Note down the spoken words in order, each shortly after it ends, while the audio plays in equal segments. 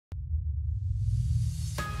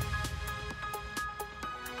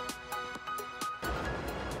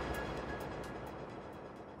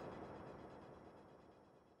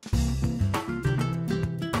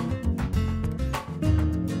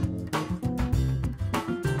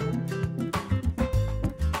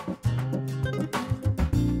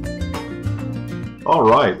All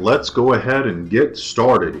right, let's go ahead and get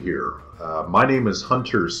started here. My name is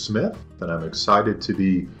Hunter Smith, and I'm excited to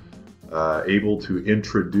be able to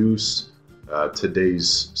introduce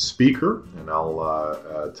today's speaker, and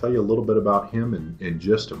I'll tell you a little bit about him in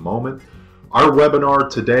just a moment. Our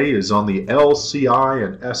webinar today is on the LCI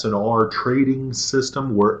and S&R trading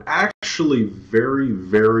system. We're actually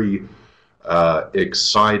very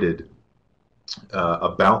excited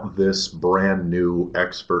about this brand new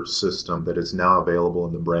expert system that is now available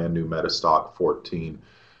in the brand new MetaStock 14.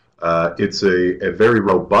 It's a very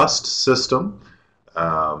robust system,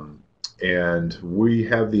 and we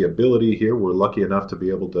have the ability here, we're lucky enough to be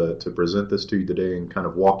able to present this to you today and kind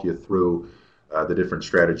of walk you through the different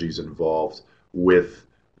strategies involved with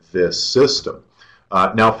this system.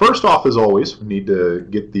 Now, first off, as always, we need to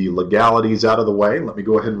get the legalities out of the way. Let me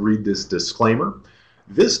go ahead and read this disclaimer.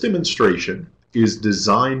 This demonstration is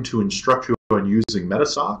designed to instruct you on using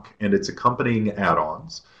MetaStock and its accompanying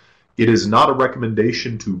add-ons. It is not a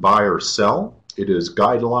recommendation to buy or sell. It is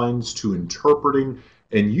guidelines to interpreting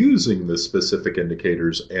and using the specific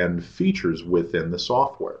indicators and features within the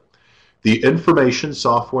software. The information,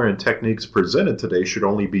 software, and techniques presented today should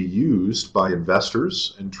only be used by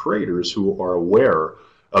investors and traders who are aware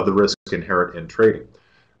of the risk inherent in trading.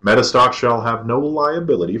 MetaStock shall have no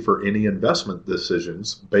liability for any investment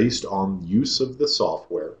decisions based on use of the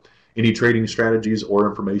software, any trading strategies, or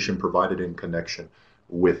information provided in connection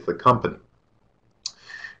with the company.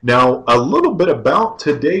 Now, a little bit about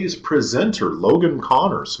today's presenter, Logan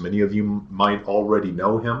Connors. Many of you might already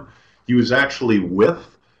know him. He was actually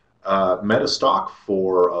with MetaStock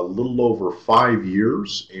for a little over 5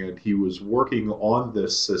 years, and he was working on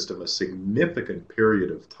this system a significant period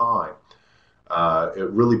of time.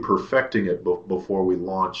 Really perfecting it before we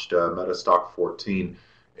launched MetaStock 14.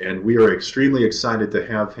 And we are extremely excited to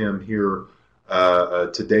have him here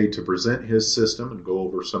today to present his system and go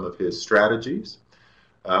over some of his strategies.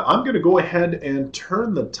 I'm going to go ahead and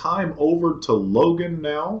turn the time over to Logan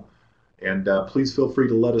now. And please feel free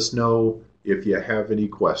to let us know if you have any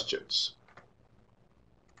questions.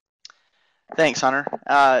 Thanks, Hunter.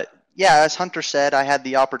 Yeah, as Hunter said, I had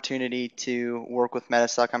the opportunity to work with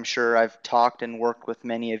MetaStock. I'm sure I've talked and worked with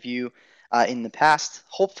many of you in the past.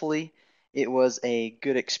 Hopefully, it was a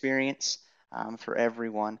good experience for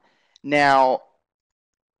everyone. Now,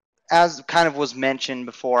 as kind of was mentioned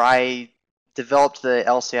before, I developed the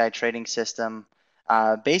LCI trading system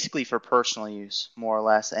basically for personal use, more or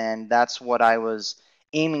less, and that's what I was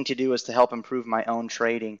aiming to do, was to help improve my own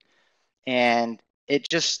trading. And it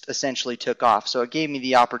just essentially took off. So it gave me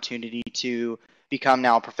the opportunity to become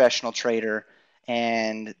now a professional trader,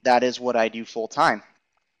 and that is what I do full time.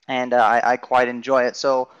 And I quite enjoy it.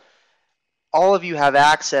 So all of you have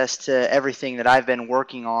access to everything that I've been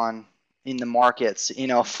working on in the markets,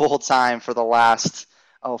 full time for the last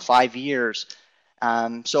 5 years.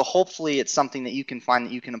 So hopefully it's something that you can find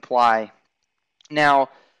that you can apply. Now,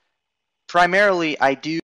 primarily I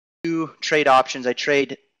do trade options. I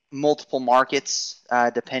trade multiple markets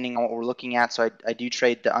depending on what we're looking at. So I do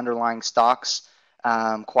trade the underlying stocks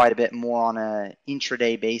quite a bit more on an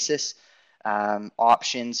intraday basis.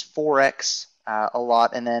 Options, Forex a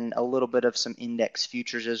lot, and then a little bit of some index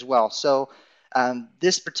futures as well. So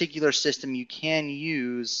this particular system you can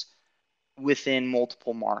use within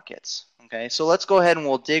multiple markets. Okay, so let's go ahead and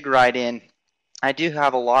we'll dig right in. I do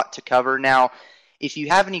have a lot to cover. Now, if you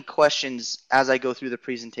have any questions as I go through the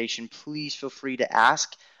presentation, please feel free to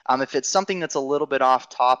ask. If it's something that's a little bit off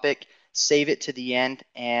topic, save it to the end,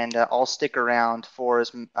 and I'll stick around for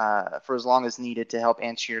as long as needed to help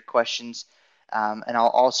answer your questions. And I'll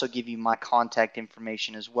also give you my contact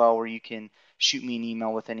information as well, where you can shoot me an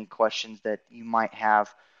email with any questions that you might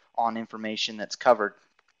have on information that's covered.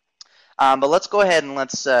 But let's go ahead and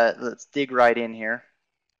let's dig right in here.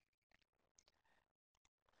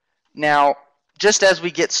 Now, just as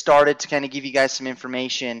we get started, to kind of give you guys some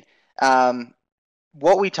information,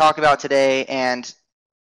 what we talk about today, and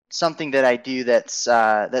something that I do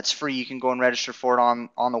that's free, you can go and register for it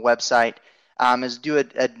on the website, is do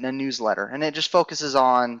a newsletter, and it just focuses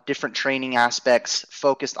on different training aspects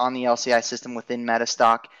focused on the LCI system within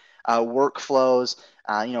MetaStock, workflows,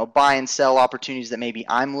 buy and sell opportunities that maybe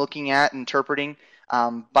I'm looking at interpreting.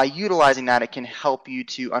 By utilizing that, it can help you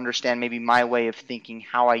to understand maybe my way of thinking,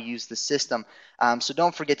 how I use the system. So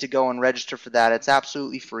don't forget to go and register for that. It's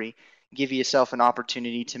absolutely free. Give yourself an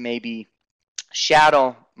opportunity to maybe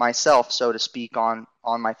shadow myself, so to speak, on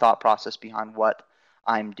my thought process behind what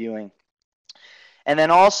I'm doing. And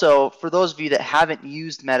then also, for those of you that haven't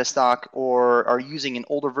used MetaStock or are using an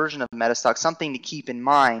older version of MetaStock, something to keep in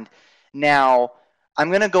mind. Now, I'm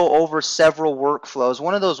going to go over several workflows.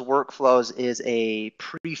 One of those workflows is a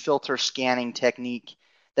pre-filter scanning technique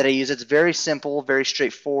that I use. It's very simple, very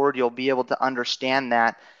straightforward. You'll be able to understand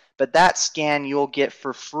that. But that scan you'll get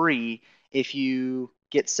for free if you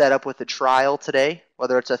get set up with a trial today,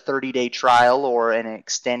 whether it's a 30-day trial or an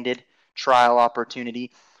extended trial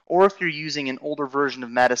opportunity, or if you're using an older version of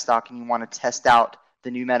MetaStock and you want to test out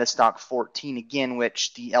the new MetaStock 14 again,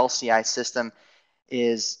 which the LCI system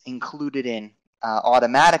is included in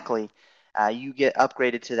automatically, you get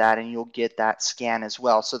upgraded to that and you'll get that scan as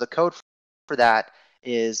well. So the code for that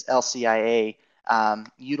is LCIA.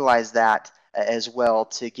 Utilize that as well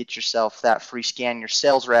to get yourself that free scan. Your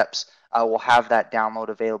sales reps will have that download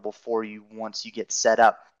available for you once you get set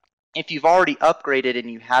up. If you've already upgraded and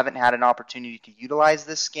you haven't had an opportunity to utilize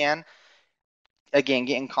this scan, again,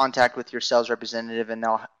 get in contact with your sales representative and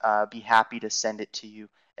they'll be happy to send it to you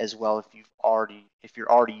as well if you're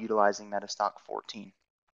already utilizing MetaStock 14.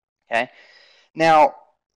 Okay. Now,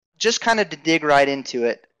 just kind of to dig right into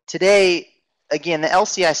it, today, again, the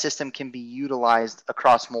LCI system can be utilized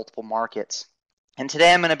across multiple markets. And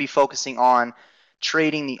today I'm going to be focusing on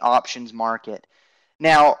trading the options market.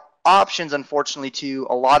 Now, options, unfortunately, to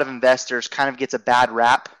a lot of investors kind of gets a bad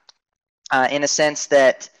rap in a sense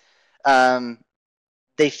that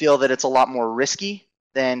they feel that it's a lot more risky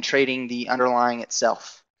than trading the underlying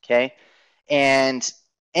itself, okay? And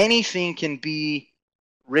anything can be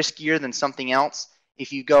riskier than something else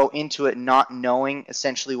if you go into it not knowing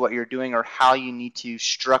essentially what you're doing or how you need to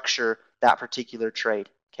structure that particular trade,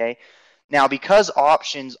 okay? Now, because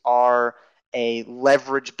options are a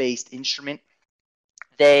leverage-based instrument,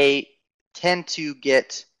 they tend to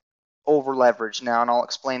get over-leveraged now, and I'll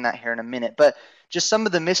explain that here in a minute. But just some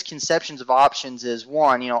of the misconceptions of options is,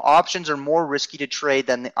 one, options are more risky to trade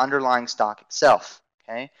than the underlying stock itself,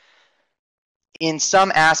 okay? In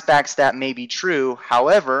some aspects, that may be true.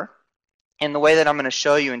 However, in the way that I'm going to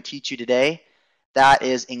show you and teach you today, that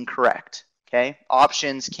is incorrect, okay?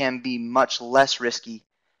 Options can be much less risky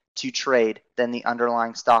to trade than the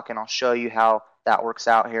underlying stock, and I'll show you how that works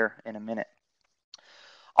out here in a minute.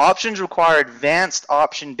 Options require advanced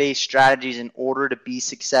option-based strategies in order to be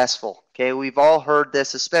successful. Okay, we've all heard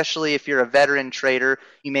this, especially if you're a veteran trader,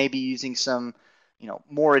 you may be using some,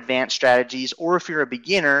 more advanced strategies, or if you're a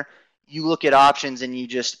beginner, you look at options and you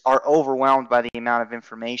just are overwhelmed by the amount of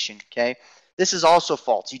information, okay? This is also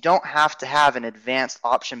false. You don't have to have an advanced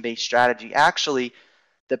option-based strategy. Actually,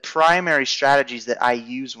 the primary strategies that I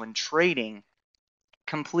use when trading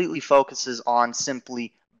completely focuses on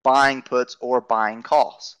simply buying puts or buying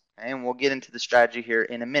calls. Okay? And we'll get into the strategy here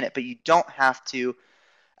in a minute, but you don't have to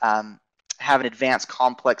have an advanced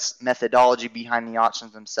complex methodology behind the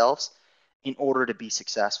options themselves in order to be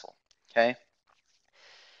successful. Okay.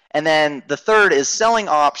 And then the third is selling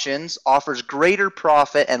options offers greater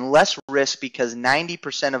profit and less risk because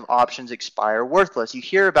 90% of options expire worthless. You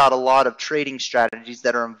hear about a lot of trading strategies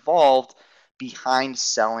that are involved behind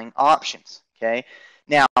selling options. Okay.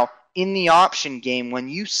 Now, in the option game, when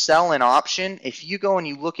you sell an option, if you go and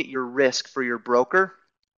you look at your risk for your broker,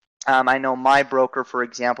 I know my broker, for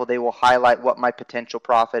example, they will highlight what my potential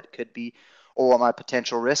profit could be or what my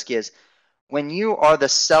potential risk is. When you are the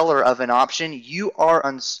seller of an option, you are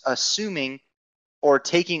assuming or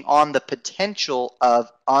taking on the potential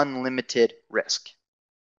of unlimited risk.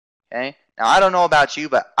 Okay? Now, I don't know about you,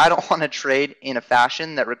 but I don't want to trade in a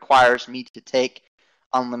fashion that requires me to take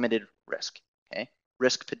unlimited risk. Okay?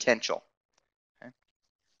 Risk potential. Okay?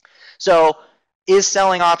 So, is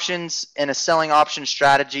selling options and a selling option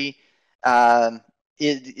strategy, does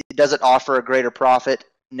it offer a greater profit?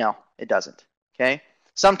 No, it doesn't. Okay?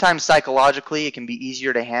 Sometimes psychologically it can be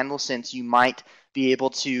easier to handle since you might be able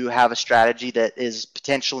to have a strategy that is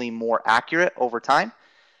potentially more accurate over time.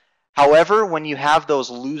 However, when you have those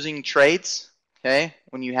losing trades, okay,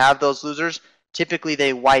 when you have those losers, typically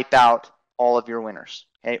they wipe out all of your winners,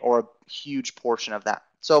 okay, or a huge portion of that.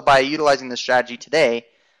 So by utilizing this strategy today,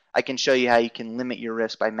 I can show you how you can limit your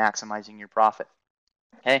risk by maximizing your profit.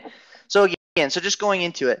 Okay, so again, just going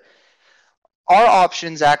into it, are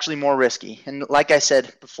options actually more risky? And like I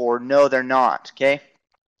said before, no, they're not. Okay,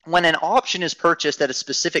 when an option is purchased at a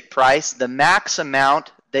specific price, the max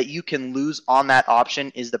amount that you can lose on that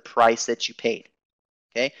option is the price that you paid.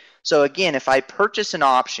 Okay, so again, if I purchase an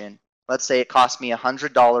option, let's say it cost me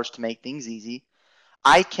 $100 to make things easy,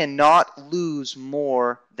 I cannot lose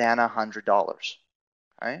more than $100.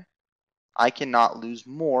 Okay? I cannot lose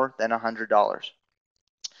more than $100.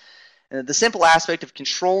 The simple aspect of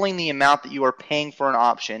controlling the amount that you are paying for an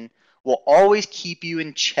option will always keep you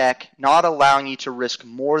in check, not allowing you to risk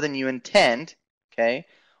more than you intend, okay,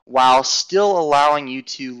 while still allowing you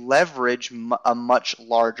to leverage a much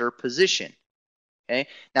larger position. Okay.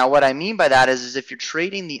 Now, what I mean by that is if you're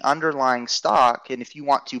trading the underlying stock, and if you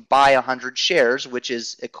want to buy 100 shares, which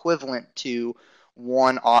is equivalent to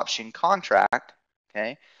one option contract,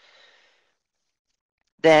 okay,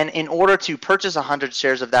 then in order to purchase 100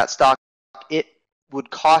 shares of that stock, it would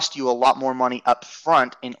cost you a lot more money up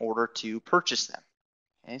front in order to purchase them.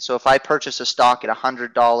 Okay. So if I purchase a stock at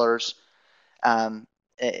 $100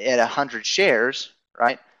 at 100 shares,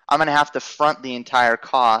 right, I'm going to have to front the entire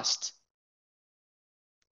cost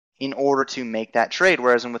in order to make that trade.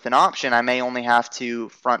 Whereas with an option, I may only have to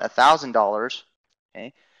front $1,000,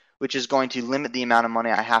 okay, which is going to limit the amount of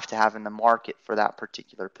money I have to have in the market for that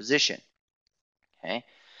particular position. Okay.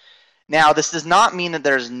 Now, this does not mean that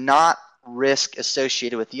there's not risk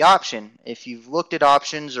associated with the option. If you've looked at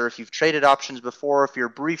options or if you've traded options before, if you're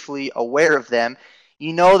briefly aware of them,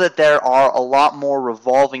 you know that there are a lot more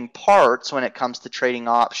revolving parts when it comes to trading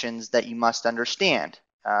options that you must understand.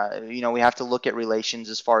 We have to look at relations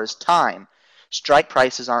as far as time. Strike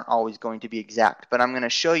prices aren't always going to be exact, but I'm going to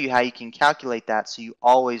show you how you can calculate that so you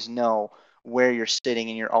always know where you're sitting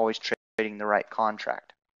and you're always trading the right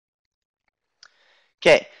contract.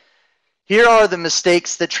 Okay, here are the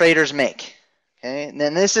mistakes that traders make. Okay, and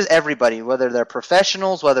then this is everybody, whether they're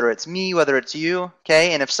professionals, whether it's me, whether it's you.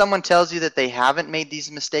 Okay, and if someone tells you that they haven't made these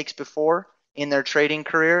mistakes before in their trading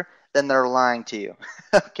career, then they're lying to you.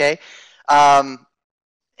 Okay, and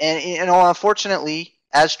unfortunately,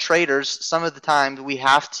 as traders, some of the times we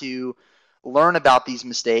have to learn about these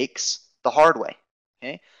mistakes the hard way.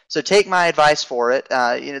 Okay, so take my advice for it.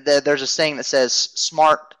 There's a saying that says,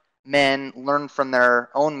 "Smart men learn from their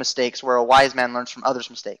own mistakes, where a wise man learns from others'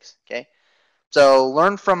 mistakes." Okay, so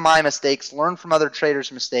learn from my mistakes, learn from other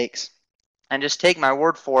traders' mistakes, and just take my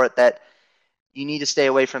word for it that you need to stay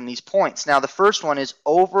away from these points. Now, the first one is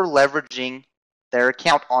over leveraging their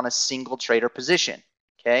account on a single trader position.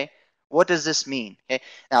 Okay, what does this mean? Okay,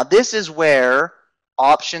 now this is where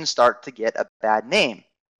options start to get a bad name.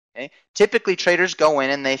 Okay, typically traders go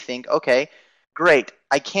in and they think, okay, great,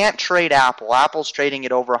 I can't trade Apple. Apple's trading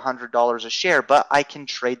at over $100 a share, but I can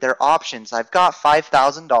trade their options. I've got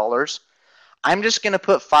 $5,000. I'm just going to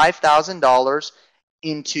put $5,000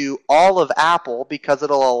 into all of Apple because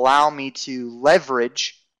it'll allow me to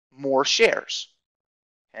leverage more shares.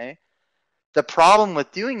 Okay. The problem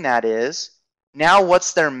with doing that is, now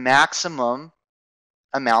what's their maximum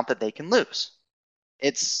amount that they can lose?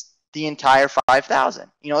 It's the entire 5,000.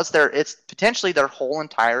 It's potentially their whole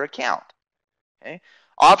entire account. Okay.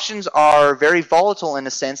 Options are very volatile in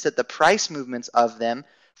the sense that the price movements of them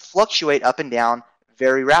fluctuate up and down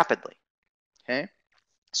very rapidly. Okay.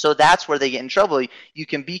 So that's where they get in trouble. You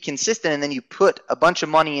can be consistent and then you put a bunch of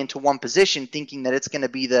money into one position thinking that it's going to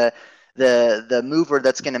be the mover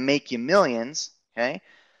that's going to make you millions, okay?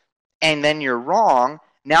 And then you're wrong.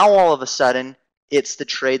 Now all of a sudden it's the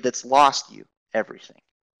trade that's lost you everything,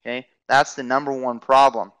 okay? That's the number one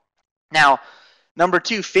problem. Now, number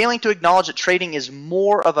two, failing to acknowledge that trading is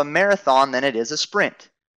more of a marathon than it is a sprint,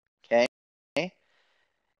 okay?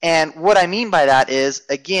 And what I mean by that is,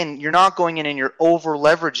 again, you're not going in and you're over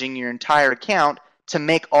leveraging your entire account to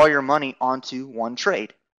make all your money onto one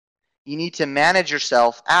trade. You need to manage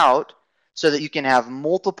yourself out so that you can have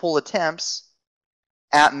multiple attempts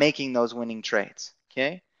at making those winning trades.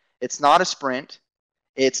 Okay, it's not a sprint;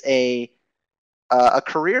 it's a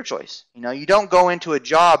career choice. You don't go into a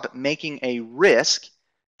job making a risk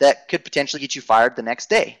that could potentially get you fired the next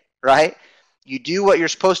day, right? You do what you're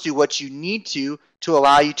supposed to, what you need to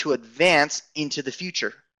allow you to advance into the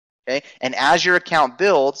future. Okay, and as your account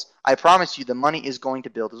builds, I promise you, the money is going to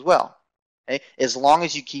build as well. Okay, as long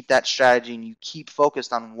as you keep that strategy and you keep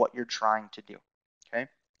focused on what you're trying to do. Okay.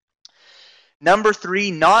 Number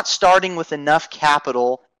three, not starting with enough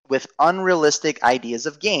capital with unrealistic ideas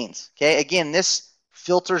of gains. Okay, again, this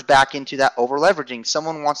filters back into that over leveraging.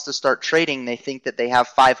 Someone wants to start trading, they think that they have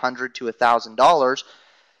 $500 to $1,000.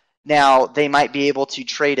 Now, they might be able to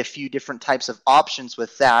trade a few different types of options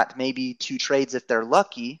with that, maybe 2 trades if they're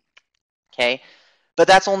lucky. Okay, but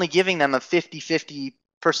that's only giving them a 50-50%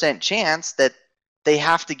 chance that they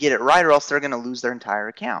have to get it right or else they're going to lose their entire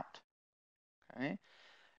account. Okay.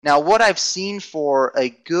 Now, what I've seen for a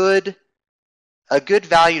good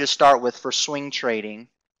value to start with for swing trading,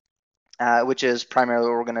 which is primarily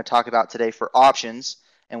what we're going to talk about today for options,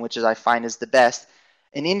 and which is I find is the best,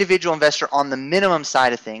 an individual investor on the minimum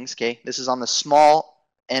side of things, okay, this is on the small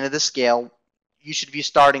end of the scale, you should be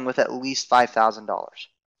starting with at least $5,000.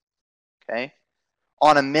 Okay,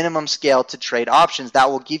 on a minimum scale to trade options. That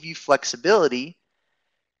will give you flexibility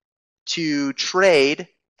to trade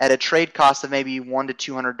at a trade cost of maybe $100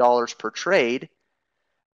 to $200 per trade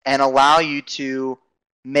and allow you to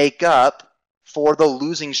make up for the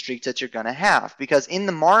losing streaks that you're going to have. Because in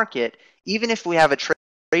the market, even if we have a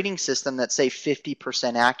trading system that's, say,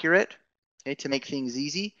 50% accurate, okay, to make things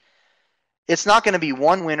easy, it's not going to be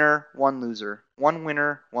one winner, one loser, one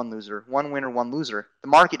winner, one loser, one winner, one loser. The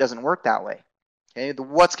market doesn't work that way. Okay,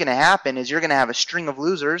 what's going to happen is you're going to have a string of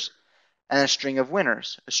losers and a string of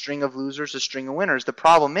winners, a string of losers, a string of winners. The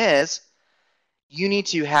problem is you need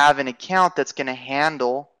to have an account that's going to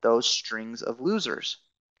handle those strings of losers.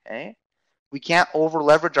 Okay, we can't over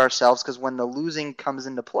leverage ourselves, because when the losing comes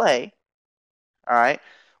into play, all right,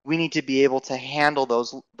 we need to be able to handle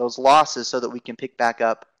those losses so that we can pick back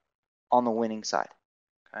up on the winning side.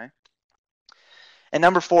 Okay. And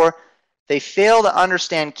number 4, they fail to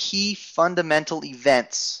understand key fundamental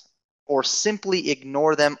events or simply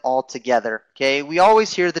ignore them altogether. Okay, we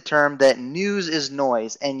always hear the term that news is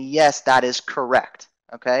noise, and yes, that is correct.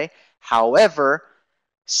 Okay, however,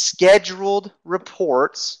 scheduled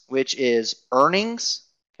reports, which is earnings,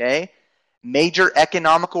 okay, major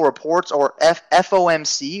economical reports, or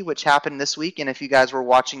FOMC, which happened this week, and if you guys were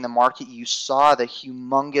watching the market, you saw the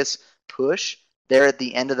humongous push there at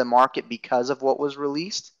the end of the market because of what was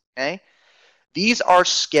released. Okay, these are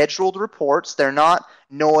scheduled reports. They're not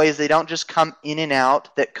noise. They don't just come in and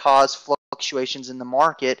out that cause fluctuations in the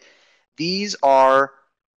market. These are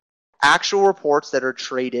actual reports that are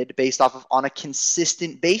traded based off of on a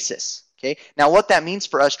consistent basis. Okay, now what that means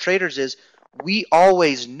for us traders is we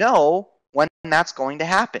always know when that's going to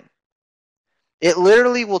happen. It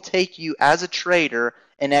literally will take you as a trader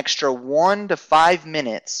an extra 1 to 5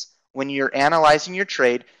 minutes when you're analyzing your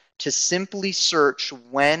trade to simply search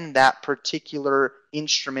when that particular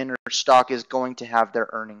instrument or stock is going to have their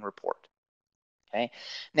earning report. Okay,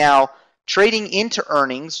 now trading into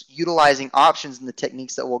earnings utilizing options and the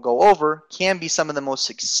techniques that we'll go over can be some of the most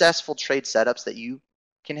successful trade setups that you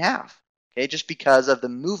can have. Okay, just because of the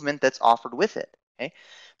movement that's offered with it. Okay,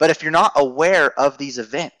 but if you're not aware of these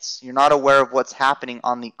events, you're not aware of what's happening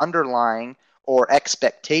on the underlying or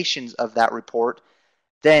expectations of that report,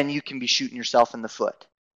 then you can be shooting yourself in the foot.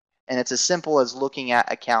 And it's as simple as looking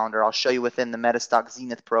at a calendar. I'll show you within the MetaStock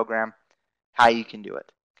Zenith program how you can do it.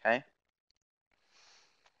 Okay.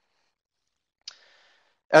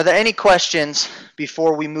 Are there any questions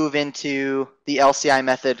before we move into the LCI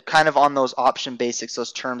method, kind of on those option basics,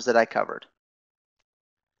 those terms that I covered?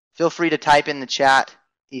 Feel free to type in the chat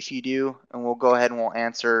if you do, and we'll go ahead and we'll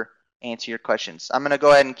answer your questions. I'm going to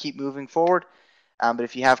go ahead and keep moving forward, but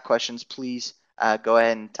if you have questions, please go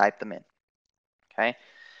ahead and type them in. Okay.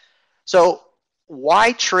 So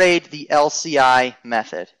why trade the LCI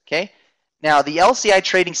method? Okay. Now the LCI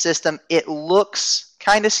trading system, it looks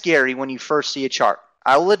kind of scary when you first see a chart.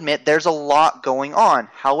 I will admit there's a lot going on.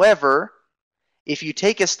 However, if you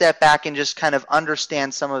take a step back and just kind of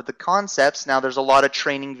understand some of the concepts, now there's a lot of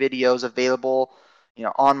training videos available,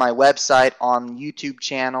 on my website, on YouTube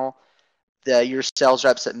channel. Your sales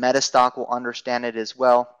reps at MetaStock will understand it as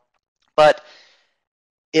well. But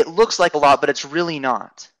it looks like a lot, but it's really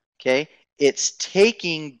not. Okay, it's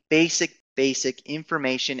taking basic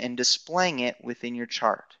information and displaying it within your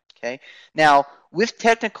chart. Okay, now with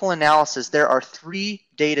technical analysis, there are 3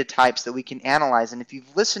 data types that we can analyze, and if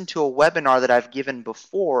you've listened to a webinar that I've given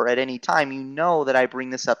before at any time, you know that I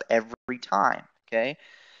bring this up every time. Okay,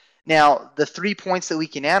 now the 3 points that we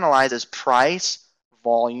can analyze is price,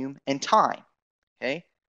 volume, and time. Okay,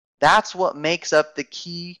 that's what makes up the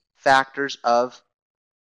key factors of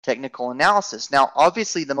technical analysis. Now,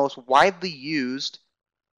 obviously, the most widely used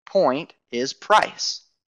point is price.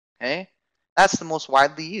 Okay, that's the most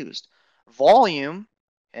widely used. Volume,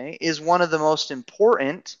 okay, is one of the most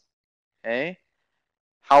important. Okay,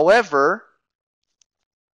 however,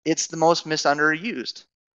 it's the most misunderused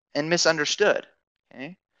and misunderstood.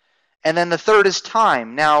 Okay, and then the third is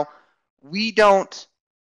time. Now, we don't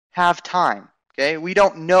have time. Okay, we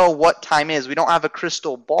don't know what time is. We don't have a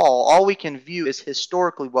crystal ball. All we can view is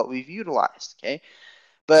historically what we've utilized. Okay,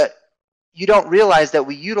 but you don't realize that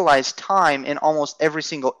we utilize time in almost every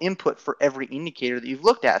single input for every indicator that you've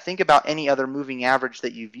looked at. Think about any other moving average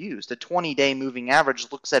that you've used. A 20-day moving average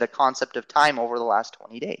looks at a concept of time over the last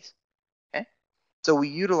 20 days. Okay, so we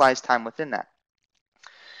utilize time within that.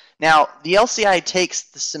 Now, the LCI takes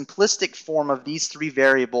the simplistic form of these 3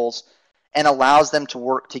 variables and allows them to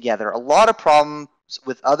work together. A lot of problems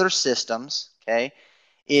with other systems, okay,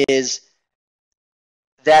 is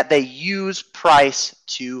that they use price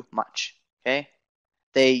too much. Okay,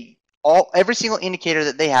 every single indicator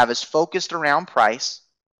that they have is focused around price,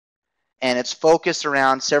 and it's focused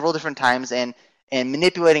around several different times, and and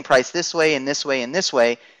manipulating price this way and this way and this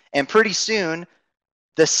way. And pretty soon,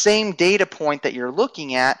 the same data point that you're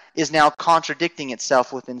looking at is now contradicting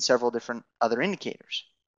itself within several different other indicators.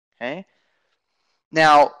 Okay.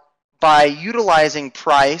 Now, by utilizing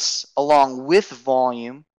price along with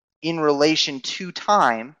volume in relation to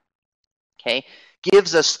time, okay,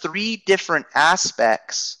 gives us three different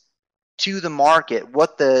aspects to the market,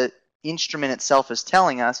 what the instrument itself is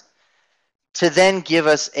telling us, to then give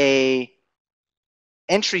us a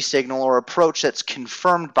entry signal or approach that's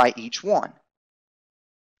confirmed by each one.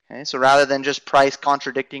 Okay, so rather than just price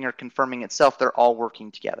contradicting or confirming itself, they're all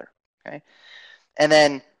working together. Okay, and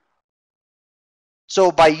then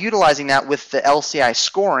so by utilizing that with the LCI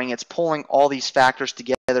scoring, it's pulling all these factors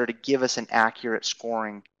together to give us an accurate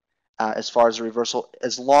scoring as far as the reversal,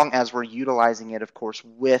 as long as we're utilizing it, of course,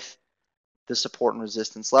 with the support and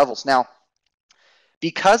resistance levels. Now,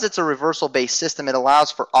 because it's a reversal-based system, it allows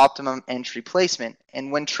for optimum entry placement.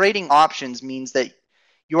 And when trading options means that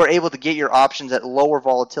you are able to get your options at lower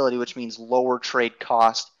volatility, which means lower trade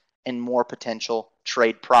cost and more potential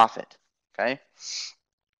trade profit. Okay.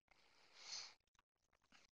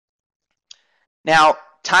 Now,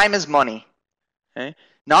 time is money. Okay.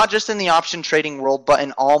 Not just in the option trading world, but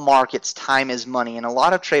in all markets, time is money. And a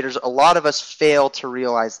lot of traders, a lot of us fail to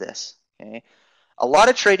realize this. Okay. A lot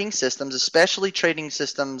of trading systems, especially trading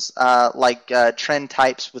systems like trend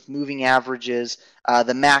types with moving averages,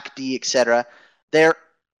 the MACD, etc., they're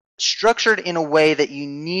structured in a way that you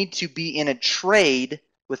need to be in a trade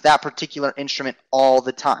with that particular instrument all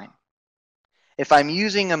the time. If I'm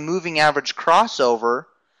using a moving average crossover,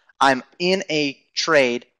 I'm in a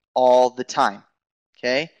trade all the time.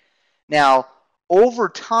 Okay. Now, over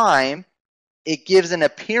time, it gives an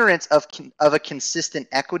appearance of a consistent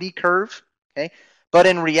equity curve. Okay. But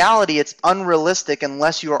in reality, it's unrealistic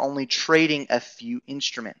unless you are only trading a few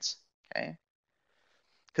instruments. Okay.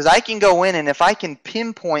 Because I can go in and if I can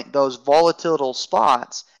pinpoint those volatile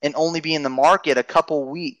spots and only be in the market a couple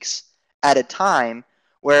weeks at a time,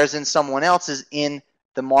 whereas in someone else is in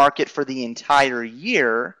the market for the entire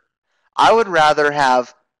year, I would rather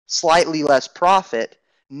have slightly less profit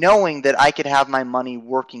knowing that I could have my money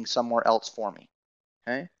working somewhere else for me.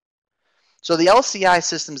 Okay? So the LCI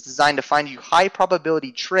system is designed to find you high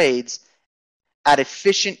probability trades at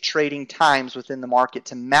efficient trading times within the market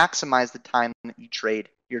to maximize the time that you trade,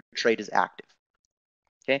 your trade is active.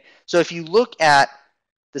 Okay, so if you look at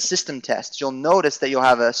the system tests, you'll notice that you'll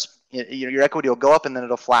have your equity will go up and then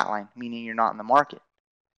it'll flatline, meaning you're not in the market.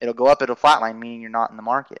 It'll go up, it'll flatline, meaning you're not in the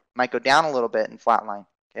market. It might go down a little bit and flatline.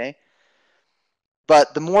 Okay,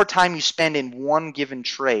 but the more time you spend in one given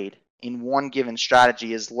trade, in one given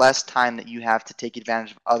strategy, is less time that you have to take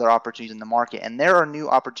advantage of other opportunities in the market. And there are new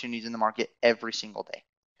opportunities in the market every single day.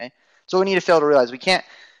 Okay, so we need to fail to realize we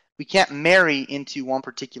can't marry into one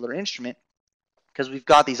particular instrument because we've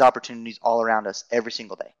got these opportunities all around us every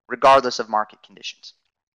single day, regardless of market conditions.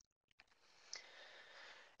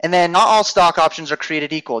 And then not all stock options are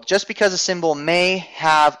created equal. Just because a symbol may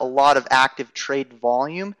have a lot of active trade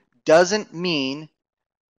volume doesn't mean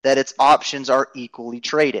that its options are equally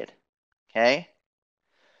traded. Okay.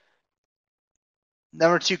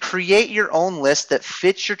 Number two, create your own list that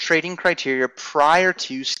fits your trading criteria prior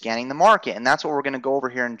to scanning the market. And that's what we're going to go over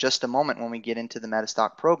here in just a moment when we get into the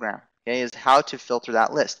MetaStock program, okay, is how to filter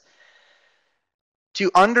that list. To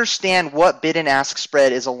understand what bid and ask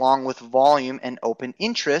spread is along with volume and open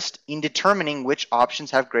interest in determining which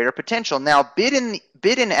options have greater potential. Now, bid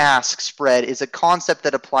and ask spread is a concept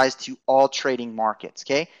that applies to all trading markets,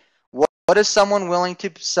 okay? What is someone willing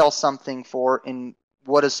to sell something for and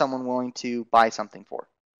what is someone willing to buy something for?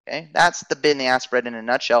 Okay, that's the bid and the ask spread in a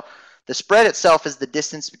nutshell. The spread itself is the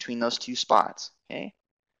distance between those two spots. Okay.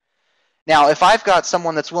 Now, if I've got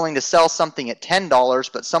someone that's willing to sell something at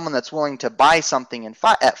 $10, but someone that's willing to buy something at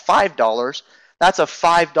 $5, that's a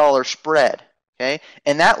 $5 spread. Okay,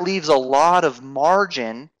 and that leaves a lot of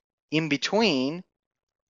margin in between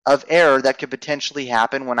of error that could potentially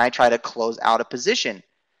happen when I try to close out a position.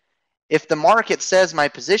 If the market says my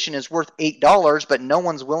position is worth $8, but no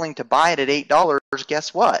one's willing to buy it at $8,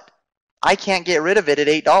 guess what? I can't get rid of it at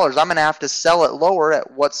 $8. I'm going to have to sell it lower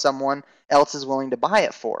at what someone else is willing to buy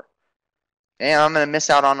it for. Okay, I'm going to miss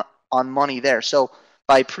out on money there. So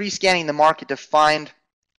by pre-scanning the market to find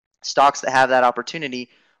stocks that have that opportunity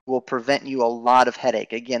will prevent you a lot of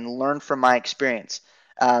headache. Again, learn from my experience.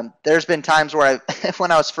 There's been times where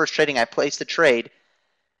when I was first trading, I placed a trade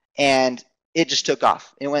and it just took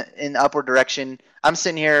off. It went in the upward direction. I'm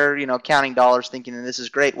sitting here, counting dollars thinking that this is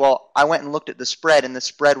great. Well, I went and looked at the spread, and the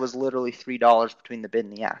spread was literally $3 between the bid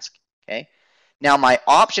and the ask. Okay. Now, my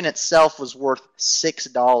option itself was worth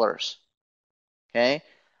 $6. okay,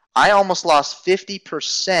 I almost lost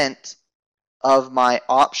 50% of my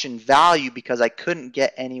option value because I couldn't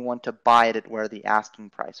get anyone to buy it at where the asking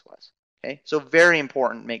price was. Okay, so very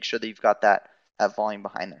important. Make sure that you've got that volume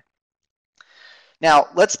behind there. Now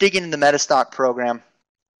let's dig into the MetaStock program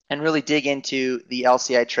and really dig into the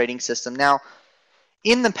LCI trading system. Now,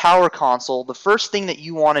 in the Power Console, the first thing that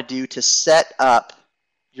you want to do to set up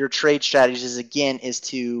your trade strategies is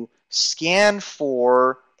to scan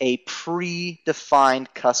for a predefined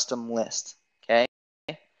custom list. Okay.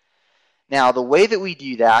 Now, the way that we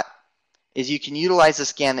do that is you can utilize the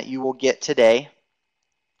scan that you will get today,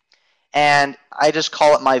 and I just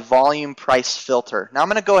call it my volume price filter. Now I'm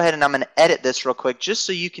going to go ahead and I'm going to edit this real quick just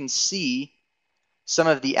so you can see some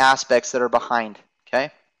of the aspects that are behind.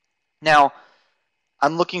 Okay. Now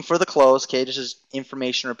I'm looking for the close. Okay, this is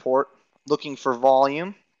information report. Looking for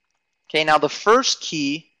volume. Okay, now the first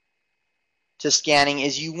key to scanning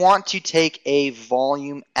is you want to take a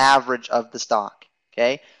volume average of the stock.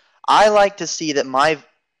 Okay, I like to see that my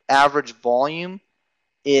average volume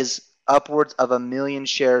is upwards of 1 million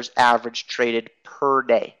shares average traded per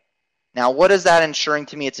day. Now, what is that ensuring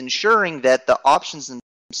to me? It's ensuring that the options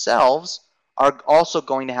themselves are also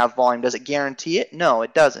going to have volume. Does it guarantee it? No,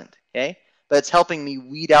 it doesn't. Okay, but it's helping me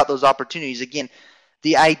weed out those opportunities. Again,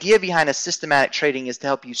 the idea behind a systematic trading is to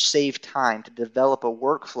help you save time, to develop a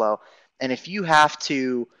workflow. And if you have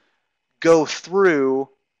to go through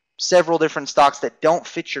several different stocks that don't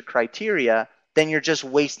fit your criteria, then you're just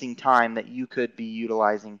wasting time that you could be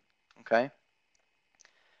utilizing. Okay.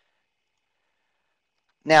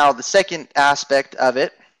 Now, the second aspect of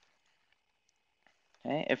it,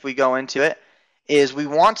 okay, if we go into it, is we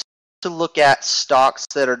want to look at stocks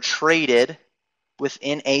that are traded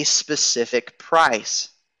within a specific price.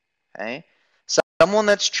 Okay, someone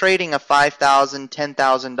that's trading a $5,000,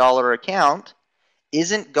 $10,000 account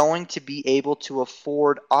isn't going to be able to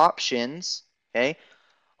afford options, okay,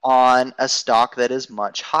 on a stock that is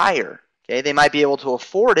much higher. Okay, they might be able to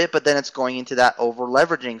afford it, but then it's going into that over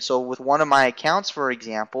leveraging. So with one of my accounts, for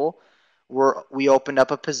example, we opened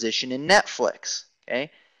up a position in Netflix.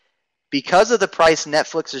 Okay, because of the price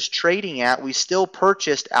Netflix is trading at, we still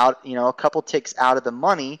purchased out, a couple ticks out of the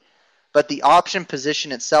money, but the option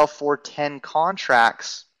position itself for 10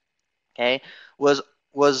 contracts, okay, was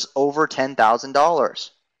over $10,000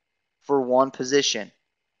 for one position.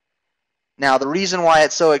 Now, the reason why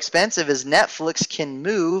it's so expensive is Netflix can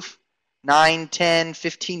move $9, $10,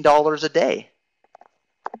 $15 a day.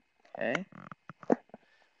 Okay.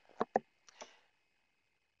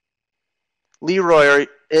 Leroy,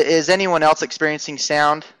 is anyone else experiencing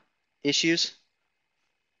sound issues?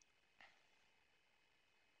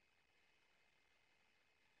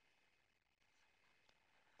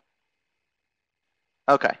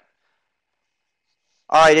 Okay.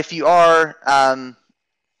 All right, if you are,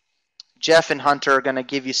 Jeff and Hunter are going to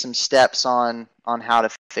give you some steps on how to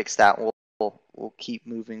fix that. We'll keep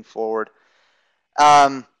moving forward.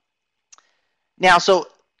 Now, so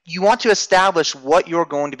you want to establish what you're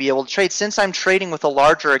going to be able to trade. Since I'm trading with a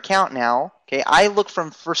larger account now, okay, I look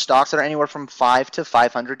for stocks that are anywhere from $5 to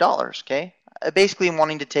 $500. Okay, basically I'm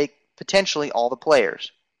wanting to take potentially all the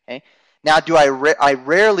players. Okay, now I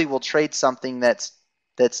rarely will trade something that's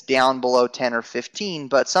down below 10 or 15,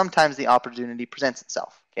 but sometimes the opportunity presents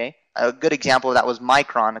itself. Okay, a good example of that was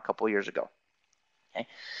Micron a couple years ago. Okay,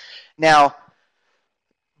 now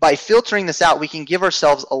by filtering this out, we can give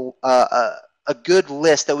ourselves a good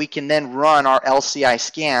list that we can then run our LCI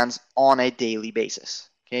scans on a daily basis,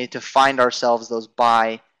 okay, to find ourselves those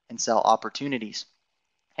buy and sell opportunities.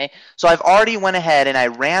 Okay, so I've already went ahead and I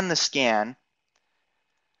ran the scan,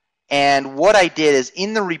 and what I did is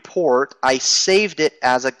in the report, I saved it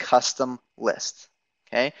as a custom list.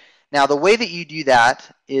 Okay, now the way that you do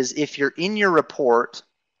that is if you're in your report,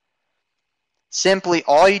 simply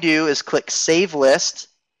all you do is click Save List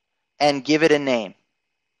and give it a name.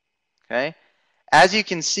 Okay, as you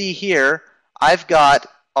can see here, I've got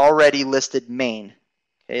already listed main.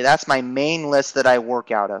 Okay, that's my main list that I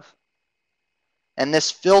work out of. And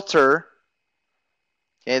this filter,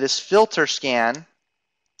 okay, this filter scan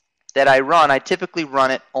that I run, I typically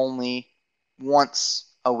run it only once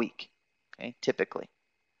a week. Okay, typically.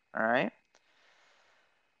 All right.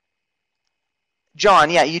 John,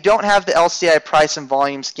 yeah, you don't have the LCI price and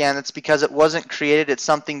volume scan. That's because it wasn't created. It's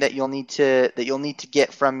something that you'll need to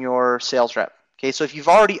get from your sales rep. Okay, so if you've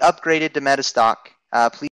already upgraded to MetaStock,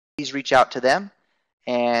 please reach out to them,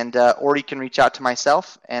 and or you can reach out to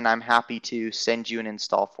myself, and I'm happy to send you an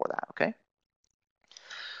install for that. Okay.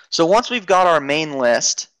 So once we've got our main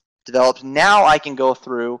list developed, now I can go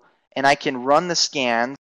through and I can run the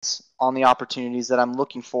scans on the opportunities that I'm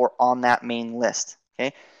looking for on that main list.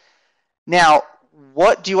 Okay. Now,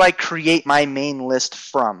 what do I create my main list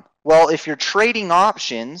from? Well, if you're trading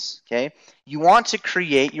options, okay, you want to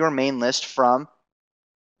create your main list from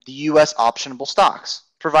the US optionable stocks,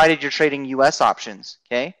 provided you're trading US options,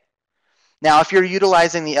 okay? Now, if you're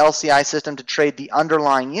utilizing the LCI system to trade the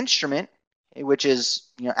underlying instrument, which is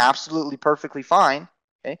absolutely perfectly fine,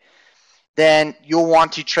 okay, then you'll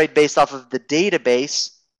want to trade based off of the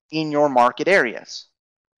database in your market areas.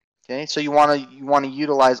 Okay, so you want to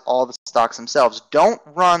utilize all the stocks themselves. Don't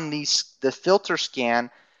run the filter scan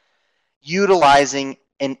utilizing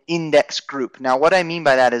an index group. Now, what I mean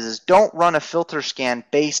by that is don't run a filter scan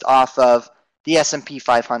based off of the S&P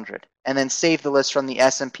 500 and then save the list from the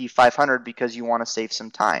S&P 500 because you want to save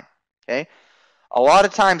some time. Okay, a lot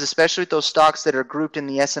of times, especially with those stocks that are grouped in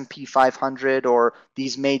the S&P 500 or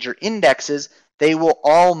these major indexes, they will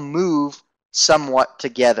all move somewhat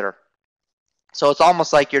together. So it's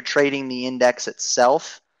almost like you're trading the index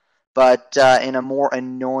itself, but in a more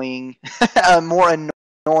annoying,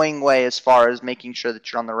 way as far as making sure that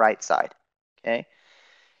you're on the right side. Okay,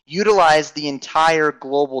 utilize the entire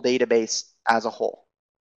global database as a whole.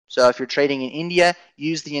 So if you're trading in India,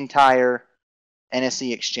 use the entire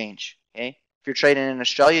NSE exchange. Okay, if you're trading in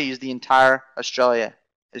Australia, use the entire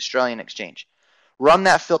Australian exchange. Run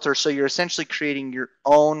that filter so you're essentially creating your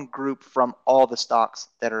own group from all the stocks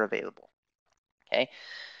that are available. Okay,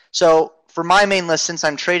 so for my main list, since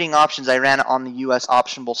I'm trading options, I ran it on the US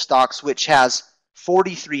optionable stocks, which has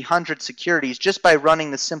 4,300 securities. Just by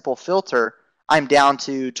running the simple filter, I'm down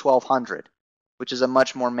to 1,200, which is a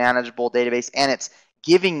much more manageable database, and it's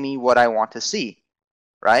giving me what I want to see,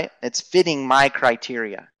 right? It's fitting my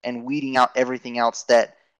criteria and weeding out everything else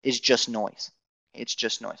that is just noise. It's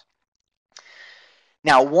just noise.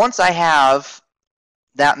 Now, once I have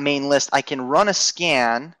that main list, I can run a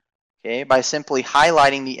scan, okay, by simply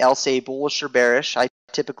highlighting the LCA bullish or bearish. I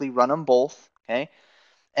typically run them both, okay,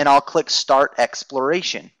 and I'll click Start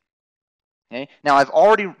Exploration. Okay, now I've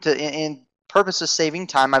already, in purpose of saving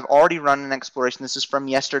time, I've already run an exploration. This is from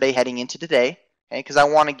yesterday heading into today, okay, because I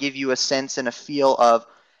want to give you a sense and a feel of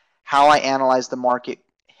how I analyze the market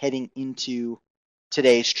heading into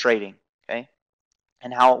today's trading, okay,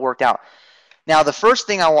 and how it worked out. Now, the first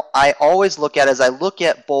thing I always look at is I look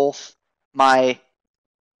at both my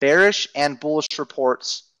bearish and bullish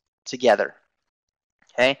reports together.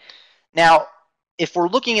 Okay. Now, if we're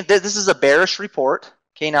looking at this is a bearish report.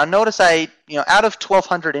 Okay. Now, notice out of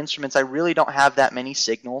 1,200 instruments, I really don't have that many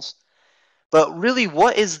signals. But really,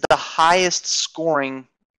 what is the highest scoring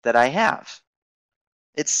that I have?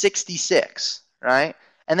 It's 66, right?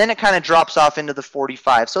 And then it kind of drops off into the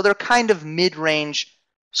 45. So they're kind of mid-range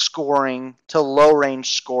scoring to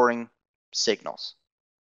low-range scoring signals,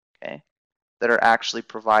 okay, that are actually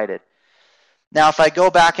provided. Now, if I go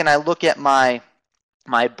back and I look at my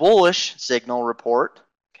bullish signal report,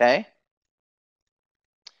 okay,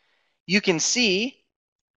 you can see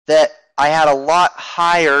that I had a lot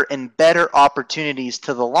higher and better opportunities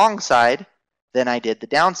to the long side than I did the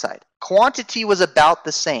downside. Quantity was about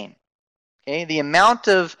the same. Okay, the amount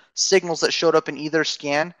of signals that showed up in either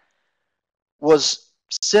scan was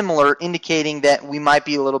similar, indicating that we might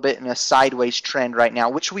be a little bit in a sideways trend right now,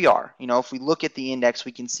 which we are. If we look at the index,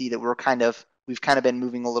 we can see that we've kind of been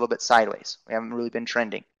moving a little bit sideways. We haven't really been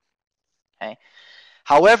trending. Okay.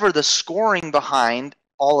 However, the scoring behind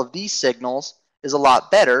all of these signals is a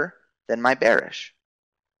lot better than my bearish.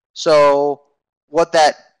 So what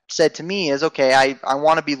that said to me is, okay, I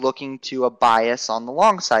want to be looking to a bias on the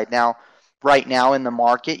long side. Now, right now in the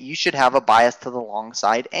market, you should have a bias to the long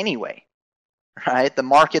side anyway, right? The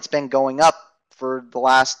market's been going up for the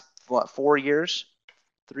last, 4 years,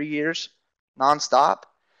 3 years, nonstop.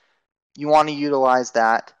 You want to utilize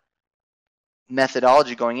that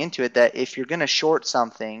methodology going into it, that if you're going to short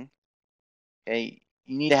something, okay,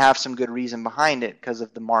 you need to have some good reason behind it because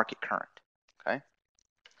of the market current, okay?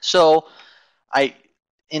 So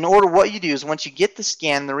what you do is once you get the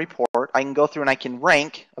scan, the report, I can go through and I can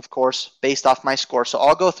rank, of course, based off my score. So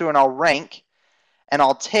I'll go through and I'll rank, and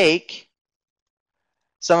I'll take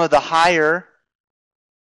some of the higher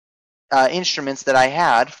instruments that I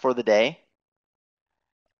had for the day,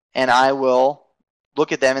 and I will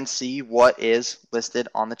look at them and see what is listed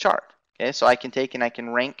on the chart. Okay, so I can take and I can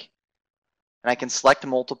rank, and I can select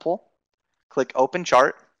multiple, click Open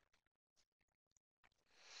Chart.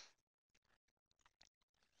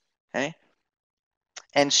 Okay,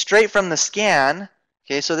 and straight from the scan,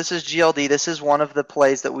 okay, so this is GLD. This is one of the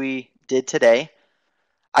plays that we did today.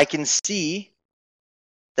 I can see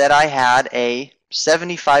that I had a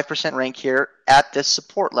 75% rank here at this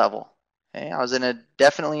support level. Okay, I was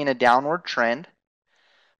definitely in a downward trend.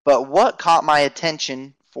 But what caught my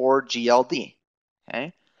attention for GLD?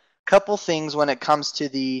 Okay, couple things when it comes to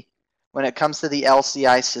the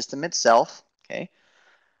LCI system itself. Okay,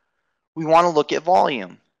 we want to look at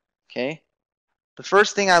volume. Okay, the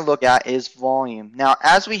first thing I look at is volume. Now,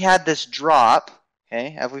 as we had this drop,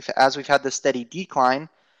 okay, as we've had this steady decline,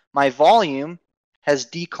 my volume has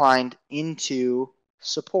declined into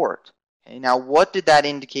support. Okay, now what did that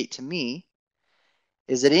indicate to me?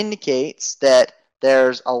 Is it indicates that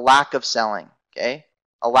there's a lack of selling, okay,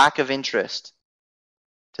 a lack of interest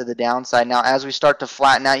to the downside. Now, as we start to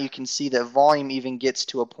flatten out, you can see that volume even gets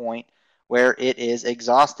to a point where it is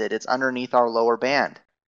exhausted. It's underneath our lower band,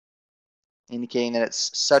 indicating that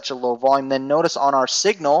it's such a low volume. Then notice on our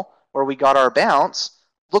signal where we got our bounce,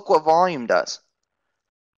 look what volume does.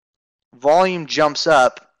 Volume jumps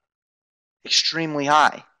up extremely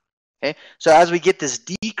high. Okay, so as we get this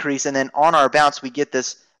decrease and then on our bounce we get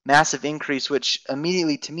this massive increase, which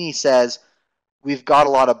immediately to me says we've got a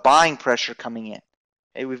lot of buying pressure coming in.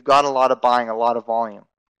 Okay, we've got a lot of buying, a lot of volume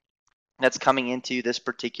that's coming into this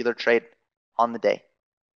particular trade on the day.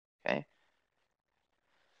 Okay,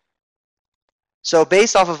 so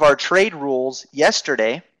based off of our trade rules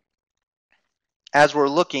yesterday, as we're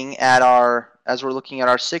looking at our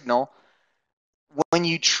signal, when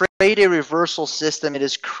you trade a reversal system, it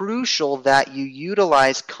is crucial that you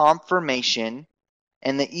utilize confirmation,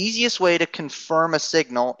 and the easiest way to confirm a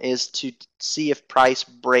signal is to see if price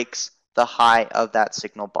breaks the high of that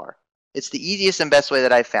signal bar. It's the easiest and best way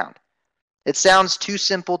that I've found. It sounds too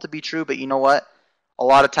simple to be true, but you know what? A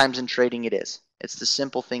lot of times in trading it is. It's the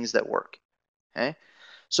simple things that work. Okay?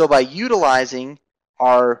 So by utilizing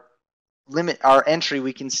our entry,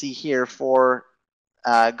 we can see here for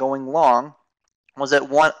going long was at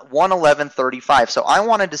 111.35. So I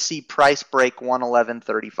wanted to see price break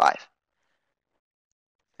 111.35.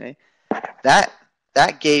 Okay,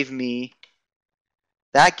 that gave me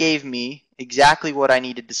exactly what I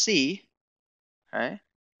needed to see. Okay,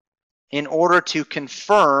 in order to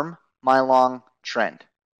confirm my long trend.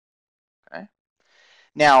 Okay,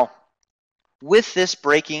 now with this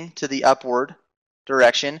breaking to the upward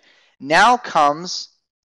direction, now comes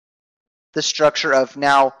the structure of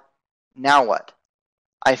now what?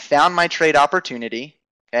 I found my trade opportunity.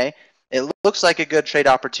 Okay, it looks like a good trade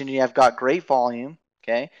opportunity. I've got great volume.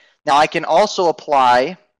 Okay, now I can also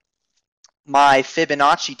apply my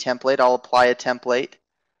Fibonacci template. I'll apply a template,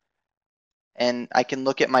 and I can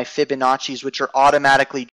look at my Fibonacci's, which are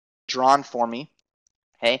automatically drawn for me.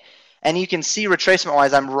 Okay, and you can see retracement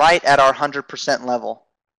wise, I'm right at our 100% level.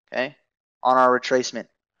 Okay, on our retracement.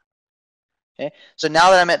 Okay, so now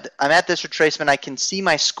that I'm at this retracement, I can see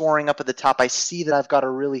my scoring up at the top. I see that I've got a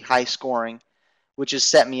really high scoring, which has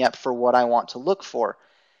set me up for what I want to look for.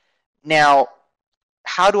 Now,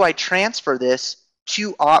 how do I transfer this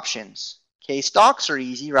to options? Okay, stocks are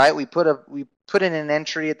easy, right? We put in an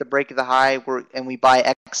entry at the break of the high, and we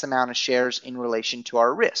buy X amount of shares in relation to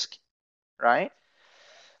our risk, right?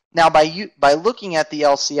 Now, by looking at the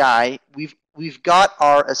LCI, we've got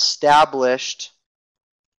our established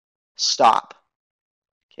stop.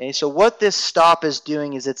 Okay, so what this stop is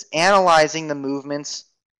doing is it's analyzing the movements,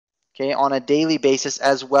 okay, on a daily basis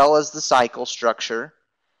as well as the cycle structure,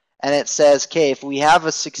 and it says, okay, if we have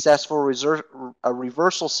a successful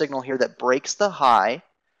reversal signal here that breaks the high,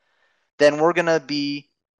 then we're going to be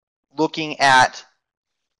looking at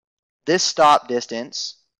this stop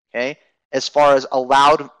distance, okay, as far as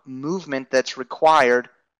allowed movement that's required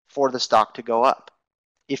for the stock to go up.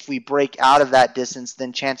 If we break out of that distance,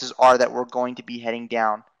 then chances are that we're going to be heading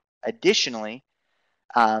down additionally,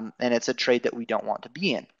 and it's a trade that we don't want to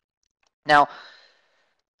be in. Now,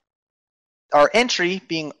 our entry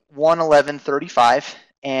being 111.35,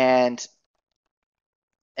 and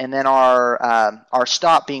then our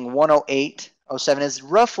stop being 108.07 is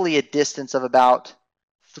roughly a distance of about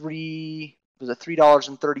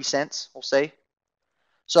 $3.30, we'll say.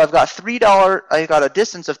 So I've got a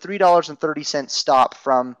distance of $3.30 stop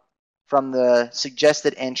from the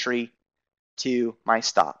suggested entry to my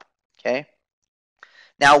stop. Okay.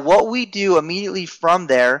 Now what we do immediately from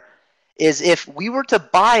there is if we were to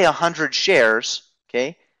buy 100 shares,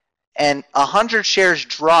 okay, and 100 shares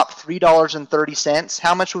drop $3.30,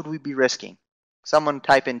 how much would we be risking? Someone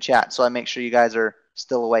type in chat so I make sure you guys are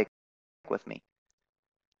still awake with me.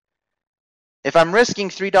 If I'm risking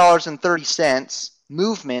 $3.30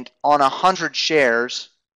 movement on 100 shares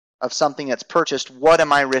of something that's purchased, what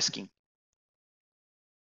am I risking?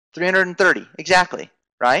 330, exactly,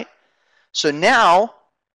 right? So now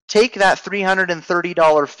take that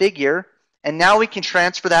 $330 figure, and now we can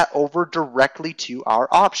transfer that over directly to our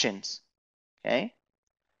options. okay,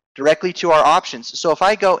 directly to our options. So if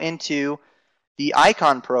I go into the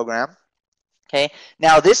icon program, okay,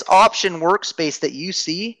 now this option workspace that you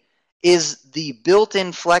see is the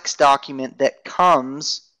built-in Flex document that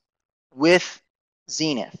comes with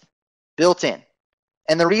Zenith, built in.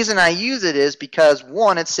 And the reason I use it is because,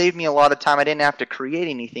 one, it saved me a lot of time. I didn't have to create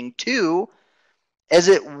anything. Two, as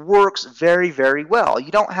it works very, very well.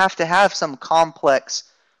 You don't have to have some complex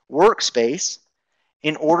workspace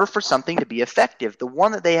in order for something to be effective. The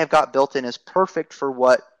one that they have got built in is perfect for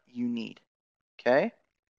what you need. Okay?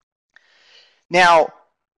 Now,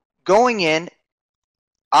 going in,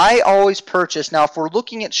 I always purchase. Now, if we're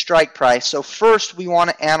looking at strike price, so first we want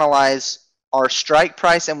to analyze our strike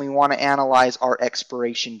price and we want to analyze our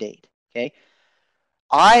expiration date. Okay?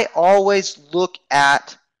 I always look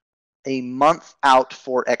at a month out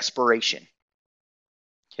for expiration.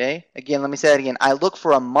 Okay, again, let me say that again. I look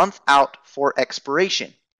for a month out for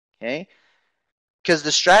expiration. Okay, because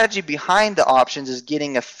the strategy behind the options is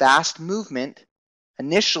getting a fast movement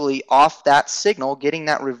initially off that signal, getting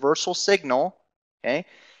that reversal signal. Okay,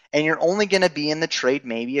 and you're only going to be in the trade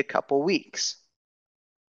maybe a couple weeks.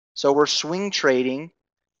 So we're swing trading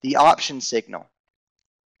the option signal.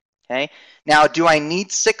 Okay, now do I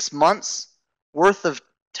need 6 months worth of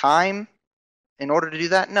time in order to do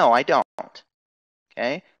that? No, I don't.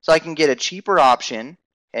 Okay, so I can get a cheaper option,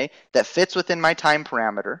 okay, that fits within my time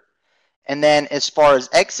parameter. And then as far as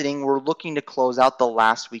exiting, we're looking to close out the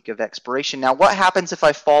last week of expiration. Now, what happens if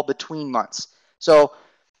I fall between months? So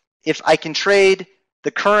if I can trade,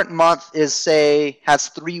 the current month is, say, has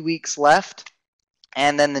 3 weeks left,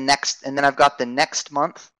 and then I've got the next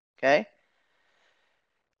month, okay?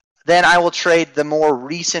 Then I will trade the more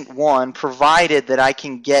recent one, provided that I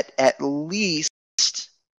can get at least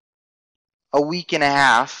a week and a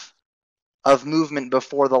half of movement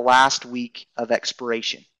before the last week of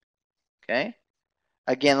expiration. Okay?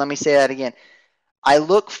 Again, let me say that again. I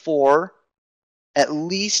look for at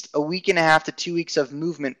least a week and a half to 2 weeks of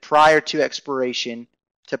movement prior to expiration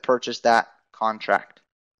to purchase that contract.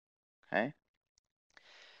 Okay?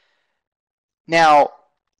 Now,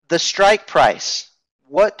 the strike price.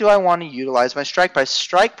 What do I want to utilize my strike price?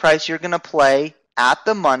 Strike price, you're going to play at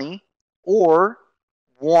the money or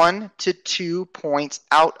 1 to 2 points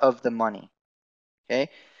out of the money. Okay?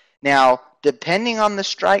 Now, depending on the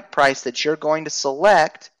strike price that you're going to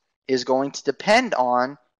select is going to depend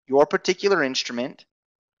on your particular instrument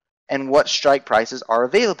and what strike prices are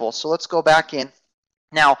available. So let's go back in.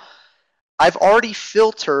 Now, I've already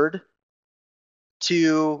filtered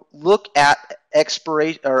to look at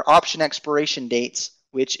expiration or option expiration dates,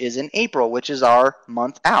 which is in April, which is our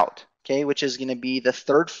month out, okay, which is going to be the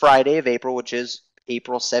third Friday of April, which is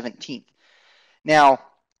April 17th. Now,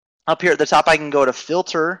 up here at the top, I can go to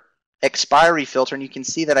filter, expiry filter, and you can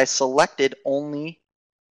see that I selected only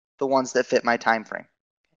the ones that fit my time frame.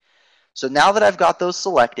 So now that I've got those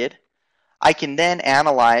selected, I can then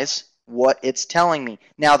analyze what it's telling me.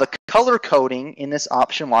 Now, the color coding in this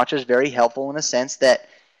option watch is very helpful in a sense that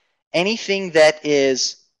anything that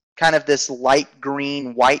is kind of this light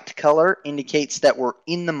green white color indicates that we're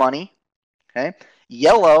in the money. Okay,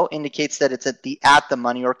 yellow indicates that it's at the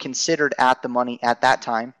money or considered at the money at that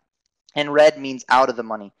time, and red means out of the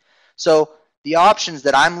money. So the options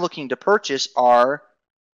that I'm looking to purchase are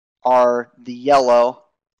the yellow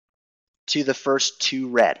to the first 2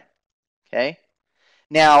 red. Okay.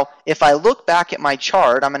 Now, if I look back at my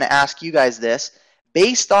chart, I'm going to ask you guys this.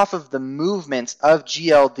 Based off of the movements of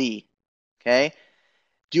GLD, okay,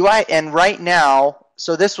 and right now,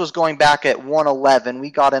 so this was going back at 111. We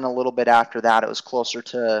got in a little bit after that. It was closer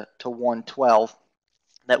to 112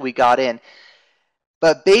 that we got in.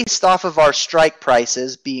 But based off of our strike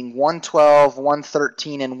prices being 112,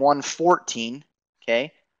 113, and 114,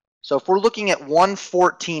 okay, so if we're looking at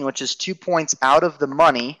 114, which is 2 points out of the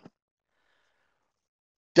money,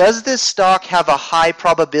 does this stock have a high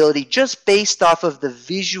probability, just based off of the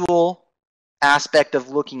visual aspect of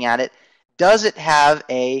looking at it, does it have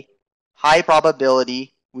a high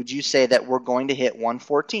probability, would you say, that we're going to hit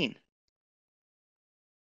 114?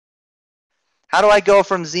 How do I go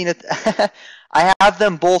from Zenith? I have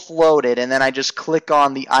them both loaded, and then I just click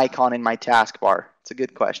on the icon in my taskbar. It's a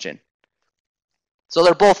good question. So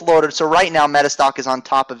they're both loaded. So right now, MetaStock is on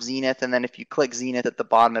top of Zenith, and then if you click Zenith at the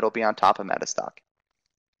bottom, it'll be on top of MetaStock.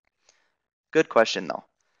 Good question, though.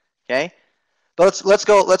 Okay, but let's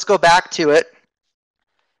go back to it.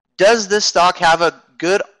 Does this stock have a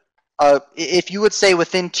good, if you would say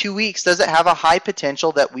within 2 weeks, does it have a high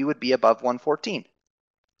potential that we would be above 114?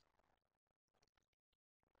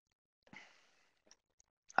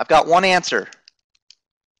 I've got one answer.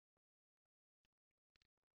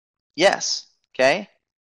 Yes. Okay?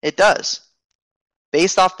 It does.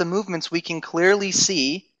 Based off the movements, we can clearly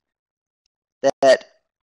see that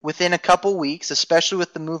within a couple weeks, especially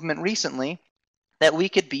with the movement recently, that we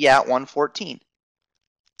could be at 114.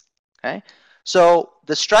 Okay? So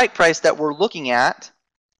the strike price that we're looking at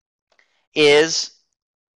is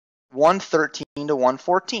 113 to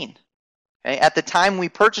 114. Okay? At the time we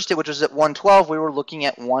purchased it, which was at 112, we were looking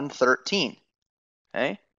at 113.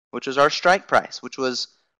 Okay? Which was our strike price, which was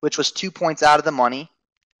 2 points out of the money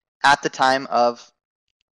at the time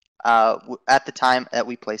that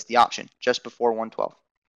we placed the option, just before 112.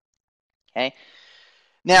 Okay.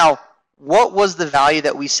 Now, what was the value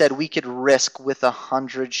that we said we could risk with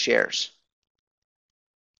 100 shares?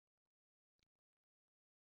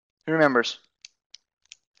 Who remembers?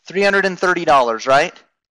 $330, right?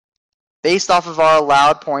 Based off of our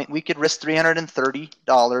allowed point, we could risk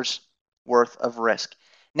 $330 worth of risk.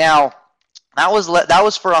 Now, that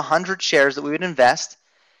was for 100 shares that we would invest,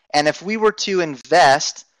 and if we were to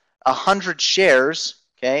invest 100 shares,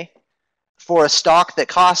 okay, for a stock that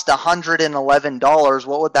cost $111,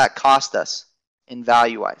 what would that cost us in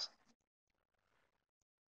value-wise?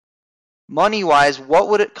 Money-wise, what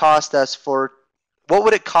would it cost for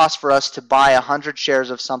us to buy 100 shares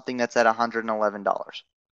of something that's at $111?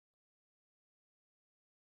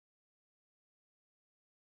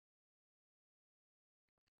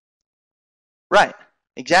 Right,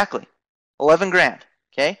 exactly. 11 grand,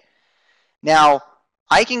 okay? Now,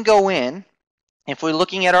 I can go in, if we're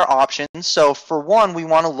looking at our options, so for one, we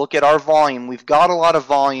want to look at our volume. We've got a lot of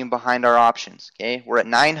volume behind our options, okay? We're at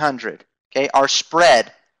 900, okay? Our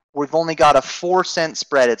spread, we've only got a 4-cent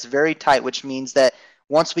spread. It's very tight, which means that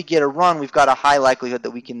once we get a run, we've got a high likelihood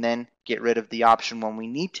that we can then get rid of the option when we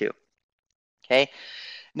need to, okay?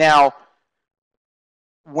 Now,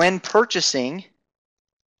 when purchasing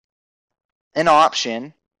an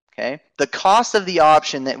option, okay, the cost of the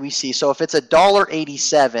option that we see, so if it's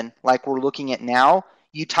 $1.87 like we're looking at now,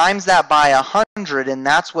 you times that by 100 and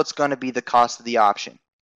that's what's going to be the cost of the option.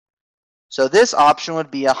 So this option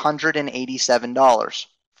would be $187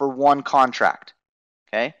 for one contract,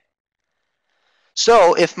 okay?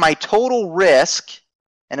 So if my total risk,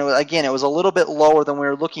 and it was a little bit lower than we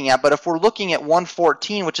were looking at, but if we're looking at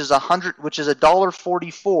 114, which is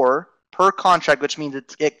 $1.44 per contract, which means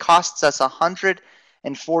it costs us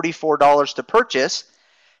 $144 to purchase,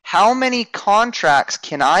 how many contracts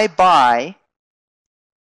can I buy,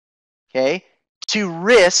 okay, to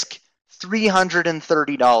risk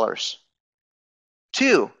 $330?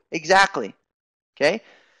 2, exactly, okay?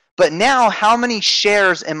 But now, how many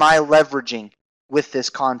shares am I leveraging with this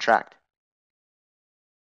contract?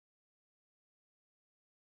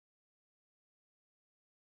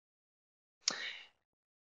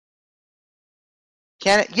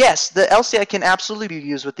 Yes, the LCI can absolutely be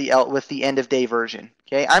used with the end of day version.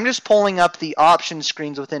 Okay, I'm just pulling up the option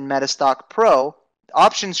screens within MetaStock Pro.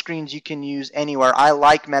 Option screens you can use anywhere. I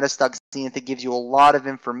like MetaStock Zenith. It gives you a lot of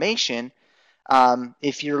information.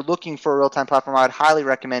 If you're looking for a real-time platform, I would highly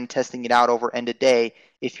recommend testing it out over end of day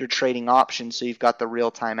if you're trading options, so you've got the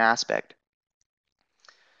real-time aspect.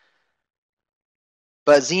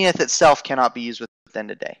 But Zenith itself cannot be used with end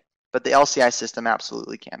of day, but the LCI system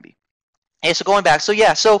absolutely can be. Okay, so going back, so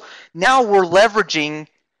yeah, so now we're leveraging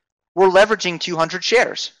 200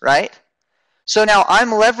 shares, right? So now I'm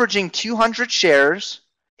leveraging 200 shares.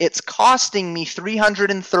 It's costing me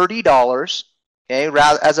 $330,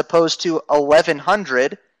 okay, as opposed to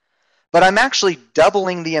 $1,100, but I'm actually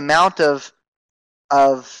doubling the amount of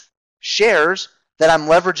shares that I'm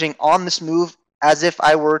leveraging on this move as if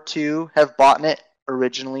I were to have bought it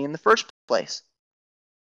originally in the first place.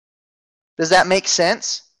 Does that make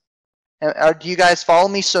sense? Do you guys follow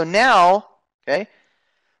me? So now, okay,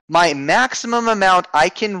 my maximum amount I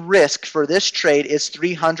can risk for this trade is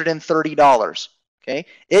 $330. Okay,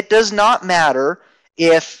 it does not matter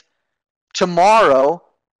if tomorrow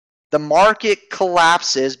the market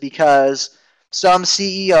collapses because some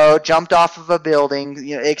CEO jumped off of a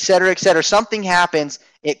building, et cetera, something happens,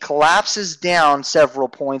 it collapses down several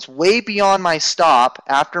points way beyond my stop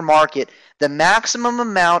after market. The maximum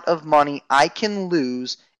amount of money I can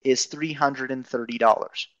lose is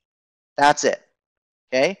 $330. That's it.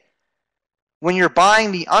 Okay? When you're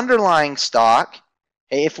buying the underlying stock,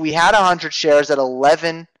 okay, if we had 100 shares at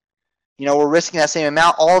 11, we're risking that same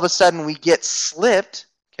amount, all of a sudden we get slipped,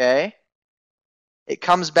 okay? It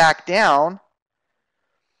comes back down,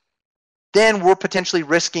 then we're potentially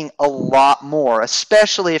risking a lot more,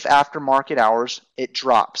 especially if after market hours it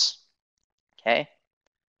drops. Okay?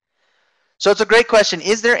 So it's a great question.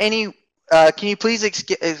 Is there any, can you please,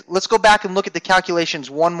 let's go back and look at the calculations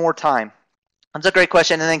one more time. That's a great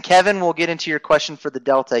question. And then Kevin, we'll get into your question for the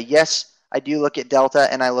delta. Yes, I do look at delta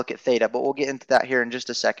and I look at theta, but we'll get into that here in just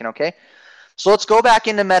a second, okay? So let's go back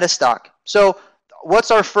into MetaStock. So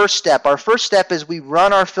what's our first step? Our first step is we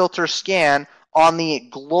run our filter scan on the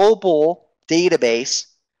global database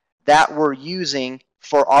that we're using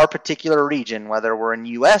for our particular region, whether we're in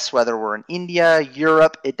US, whether we're in India,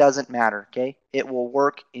 Europe, it doesn't matter, okay? It will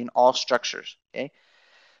work in all structures, okay?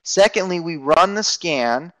 Secondly, we run the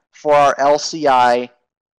scan for our LCI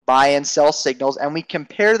buy and sell signals, and we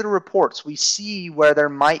compare the reports. We see where there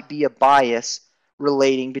might be a bias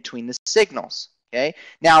relating between the signals, okay?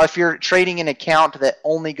 Now, if you're trading an account that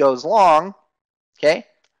only goes long, okay,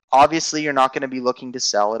 obviously you're not going to be looking to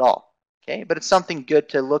sell at all, okay? But it's something good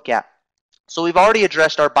to look at. So we've already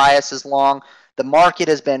addressed our biases long. The market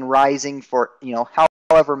has been rising for,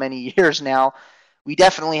 however many years now. We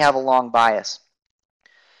definitely have a long bias.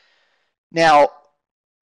 Now,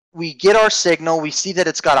 we get our signal, we see that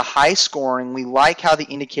it's got a high scoring, we like how the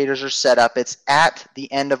indicators are set up, it's at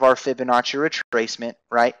the end of our Fibonacci retracement,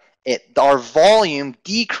 right? Our volume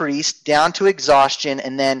decreased down to exhaustion,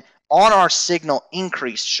 and then on our signal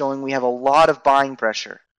increased, showing we have a lot of buying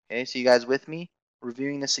pressure. Okay, so you guys with me?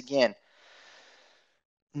 Reviewing this again.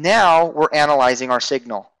 Now we're analyzing our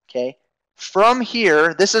signal, okay? From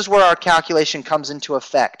here, this is where our calculation comes into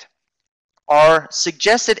effect. Our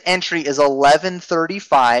suggested entry is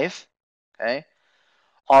 1135, okay?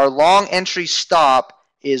 Our long entry stop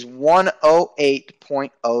is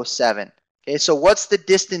 108.07. Okay, so what's the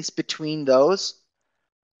distance between those?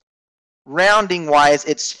 Rounding wise,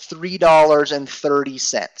 it's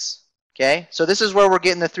 $3.30. Okay, so this is where we're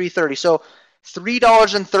getting the 330. So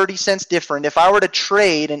 $3.30 different. If I were to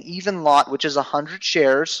trade an even lot, which is 100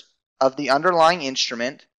 shares of the underlying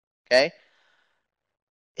instrument, okay,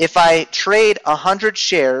 if I trade 100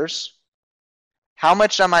 shares, how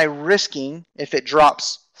much am I risking if it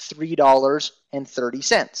drops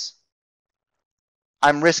 $3.30?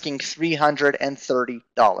 I'm risking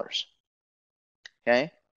 $330.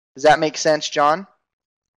 Okay? Does that make sense, John?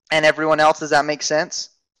 And everyone else, does that make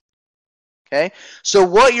sense? Okay? So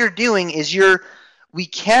what you're doing is we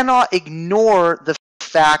cannot ignore the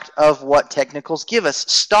fact of what technicals give us.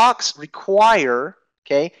 Stocks require,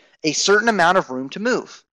 okay, a certain amount of room to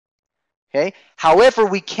move. Okay? However,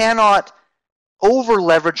 we cannot over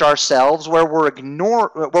leverage ourselves where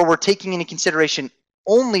we're taking into consideration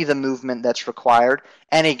only the movement that's required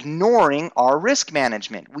and ignoring our risk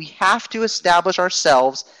management. We have to establish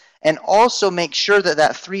ourselves and also make sure that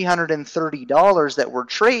that $330 that we're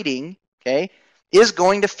trading, okay, is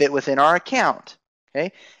going to fit within our account.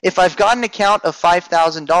 Okay? If I've got an account of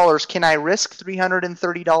 $5,000, can I risk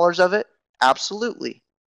 $330 of it? Absolutely.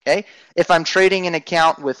 Okay? If I'm trading an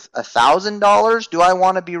account with $1,000, do I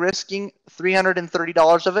want to be risking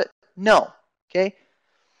 $330 of it? No. Okay?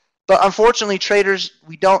 But unfortunately, traders,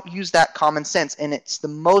 we don't use that common sense, and it's the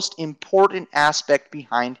most important aspect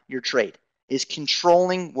behind your trade, is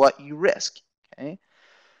controlling what you risk. Okay?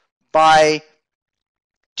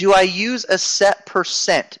 Do I use a set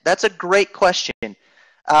percent? That's a great question.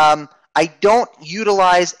 I don't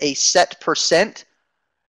utilize a set percent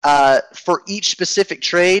for each specific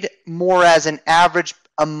trade, more as an average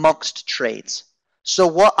amongst trades. So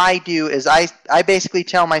what I do is I basically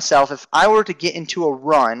tell myself, if I were to get into a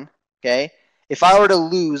run, okay, if I were to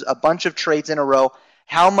lose a bunch of trades in a row,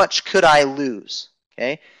 how much could I lose?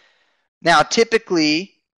 Okay. Now,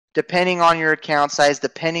 typically, depending on your account size,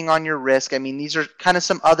 depending on your risk, I mean, these are kind of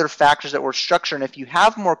some other factors that we're structuring. If you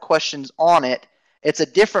have more questions on it, it's a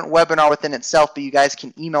different webinar within itself, but you guys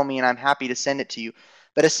can email me and I'm happy to send it to you.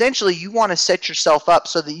 But essentially, you want to set yourself up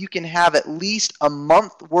so that you can have at least a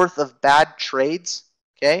month worth of bad trades,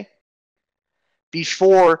 okay,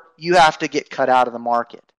 before you have to get cut out of the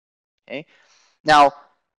market. Okay. Now,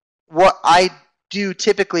 what I do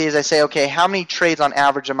typically is I say, okay, how many trades on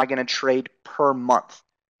average am I going to trade per month?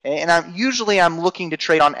 Okay. And I'm looking to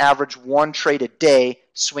trade on average 1 trade a day,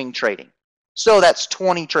 swing trading. So that's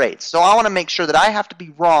 20 trades. So I want to make sure that I have to be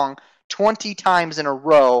wrong 20 times in a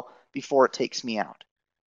row before it takes me out.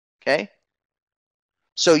 Okay?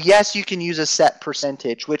 So yes, you can use a set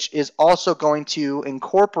percentage, which is also going to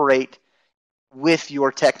incorporate with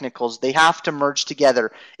your technicals. They have to merge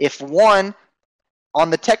together. If one,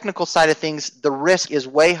 on the technical side of things, the risk is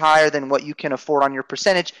way higher than what you can afford on your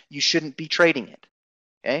percentage, you shouldn't be trading it.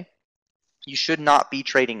 Okay? You should not be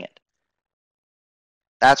trading it.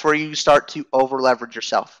 That's where you start to over leverage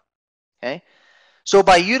yourself. Okay? So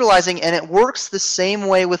by utilizing, and it works the same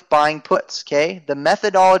way with buying puts, okay? The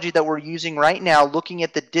methodology that we're using right now, looking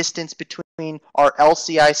at the distance between our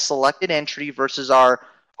LCI selected entry versus our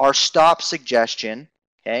stop suggestion,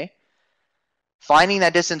 okay? Finding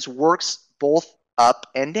that distance works both up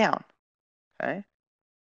and down. Okay.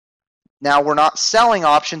 Now we're not selling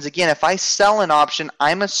options. Again, if I sell an option,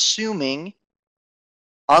 I'm assuming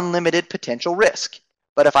unlimited potential risk.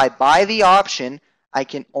 But if I buy the option, I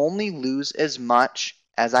can only lose as much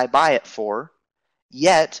as I buy it for,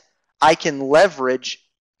 yet I can leverage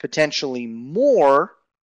potentially more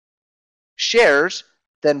shares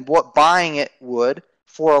than what buying it would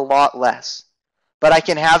for a lot less. But I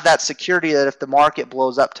can have that security that if the market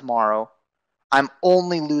blows up tomorrow, I'm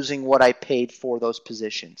only losing what I paid for those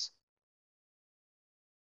positions.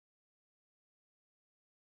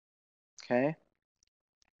 Okay.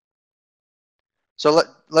 So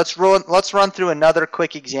let's run through another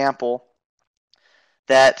quick example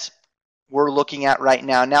that we're looking at right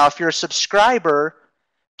now. Now, if you're a subscriber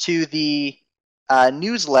to the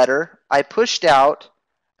newsletter, I pushed out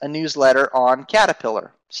a newsletter on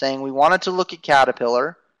Caterpillar saying we wanted to look at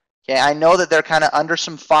Caterpillar. Okay, I know that they're kind of under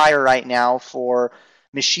some fire right now for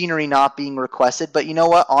machinery not being requested, but you know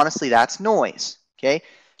what? Honestly, that's noise. Okay,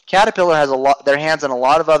 Caterpillar has their hands on a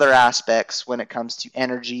lot of other aspects when it comes to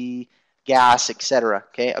energy, gas, etc.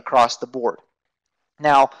 Okay, across the board.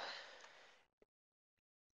 Now,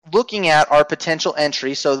 looking at our potential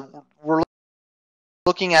entry, so we're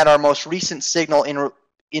looking at our most recent signal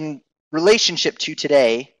in relationship to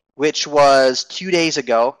today, which was 2 days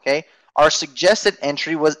ago. Okay, our suggested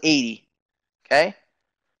entry was 80. Okay,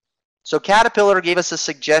 so Caterpillar gave us a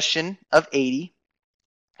suggestion of 80.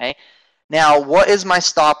 Okay, now what is my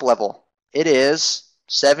stop level? It is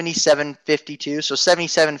 77.52, so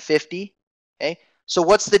 77.50. Okay, so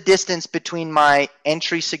what's the distance between my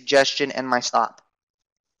entry suggestion and my stop?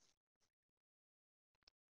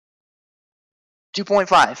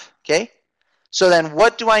 2.5. Okay, so then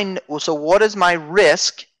what is my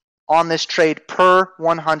risk on this trade per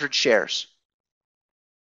 100 shares?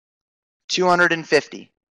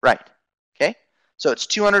 250, right? Okay, so it's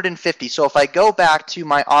 250. So if I go back to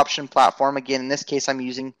my option platform, again, in this case, I'm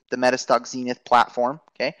using the MetaStock Zenith platform.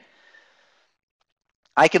 Okay,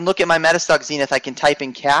 I can look at my MetaStock Zenith. I can type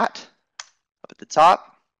in CAT up at the top.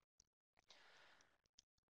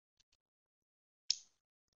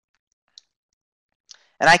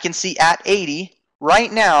 And I can see at 80,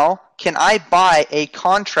 right now, can I buy a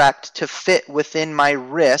contract to fit within my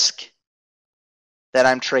risk that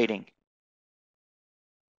I'm trading?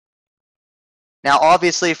 Now,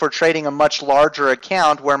 obviously, if we're trading a much larger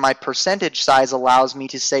account where my percentage size allows me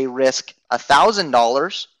to say risk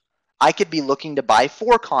 $1,000, I could be looking to buy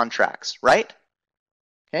 4 contracts, right?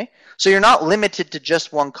 Okay, so you're not limited to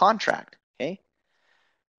just one contract. Okay,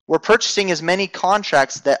 we're purchasing as many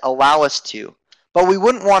contracts that allow us to. But we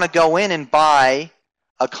wouldn't want to go in and buy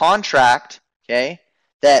a contract, okay,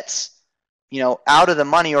 that's, you know, out of the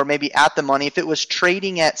money or maybe at the money. If it was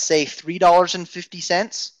trading at, say,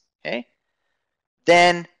 $3.50, okay,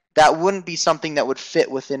 then that wouldn't be something that would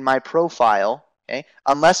fit within my profile, okay,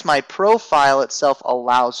 unless my profile itself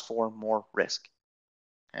allows for more risk.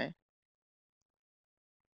 Okay.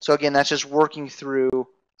 So again, that's just working through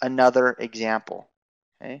another example.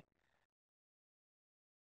 Okay.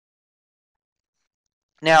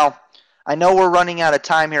 Now, I know we're running out of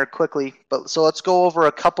time here quickly, but so let's go over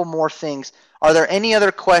a couple more things. Are there any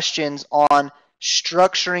other questions on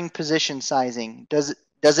structuring position sizing? Does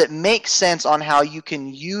it make sense on how you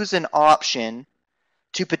can use an option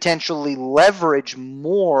to potentially leverage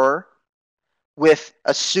more with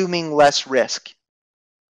assuming less risk?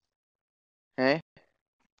 Okay.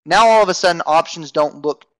 Now all of a sudden options don't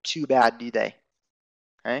look too bad, do they?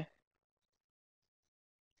 Okay.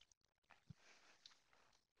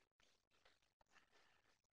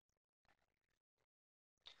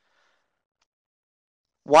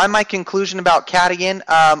 Why my conclusion about CAT again?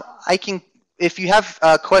 If you have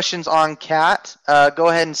questions on CAT, go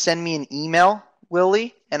ahead and send me an email,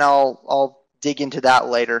 Willie, and I'll dig into that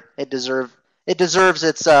later. It deserves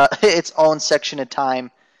its its own section of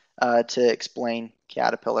time to explain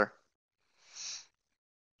Caterpillar.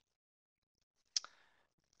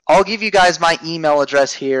 I'll give you guys my email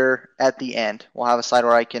address here at the end. We'll have a site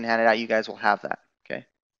where I can hand it out. You guys will have that. Okay.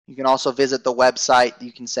 You can also visit the website.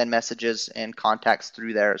 You can send messages and contacts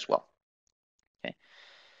through there as well. Okay.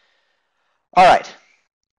 All right.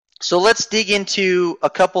 So let's dig into a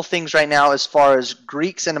couple things right now as far as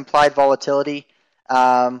Greeks and implied volatility.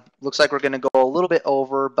 Looks like we're going to go a little bit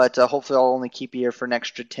over, but hopefully I'll only keep you here for an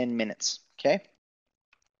extra 10 minutes. Okay.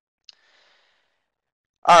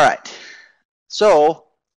 All right. So,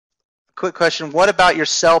 quick question. What about your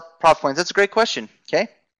sell profit points? That's a great question. Okay.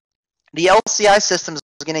 The LCI system is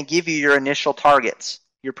going to give you your initial targets,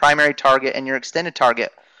 your primary target and your extended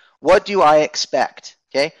target. What do I expect?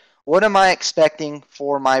 Okay. What am I expecting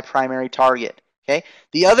for my primary target? Okay.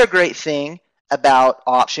 The other great thing about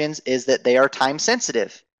options is that they are time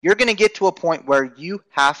sensitive. You're going to get to a point where you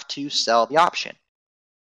have to sell the option.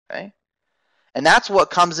 Okay. And that's what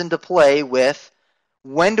comes into play with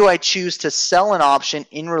when do I choose to sell an option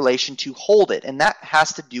in relation to hold it? And that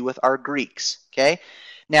has to do with our Greeks. Okay.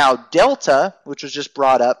 Now, delta, which was just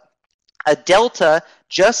brought up, a delta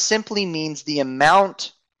just simply means the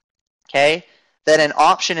amount, okay, that an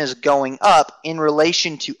option is going up in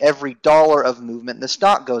relation to every dollar of movement the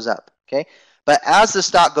stock goes up. Okay. But as the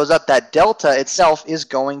stock goes up, that delta itself is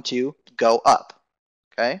going to go up.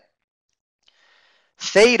 Okay.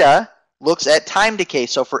 Theta looks at time decay.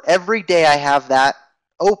 So for every day I have that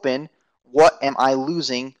open, what am I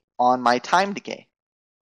losing on my time decay?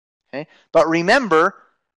 Okay. But remember,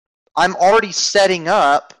 I'm already setting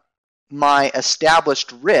up my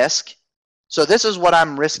established risk. So this is what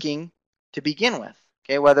I'm risking to begin with.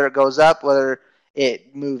 Okay, whether it goes up, whether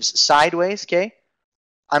it moves sideways, okay?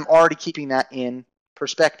 I'm already keeping that in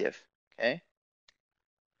perspective. Okay.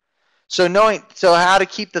 So how to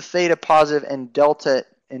keep the theta positive and delta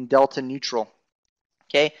neutral.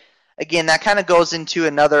 Okay. Again, that kind of goes into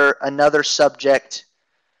another subject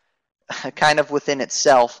kind of within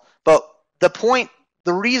itself. But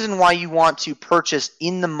the reason why you want to purchase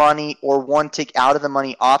in the money or one tick out of the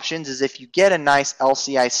money options is if you get a nice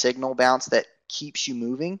LCI signal bounce that keeps you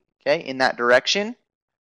moving, okay, in that direction,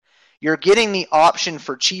 you're getting the option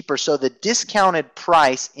for cheaper. So the discounted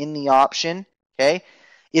price in the option, okay,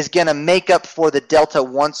 is going to make up for the delta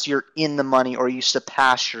once you're in the money or you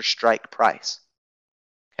surpass your strike price.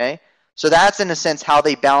 Okay, so that's in a sense how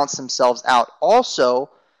they balance themselves out. Also,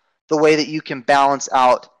 the way that you can balance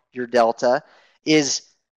out your delta is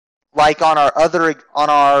like on our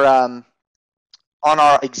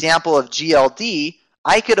example of GLD,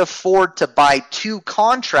 I could afford to buy 2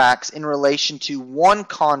 contracts in relation to 1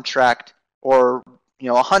 contract or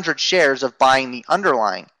 100 shares of buying the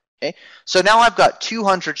underlying. Okay, so now I've got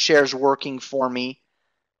 200 shares working for me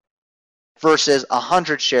versus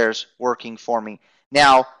 100 shares working for me.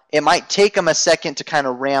 Now it might take them a second to kind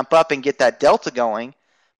of ramp up and get that delta going,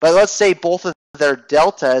 but let's say both of their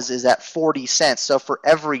deltas is at 40 cents. So for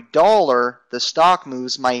every dollar the stock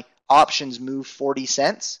moves, my options move 40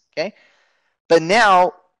 cents. Okay, but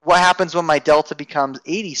now what happens when my delta becomes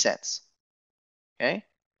 80 cents? Okay,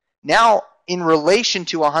 now in relation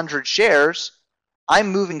to 100 shares,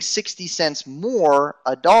 I'm moving 60 cents more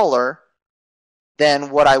a dollar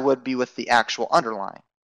than what I would be with the actual underlying.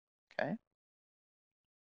 Okay.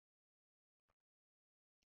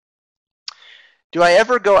 Do I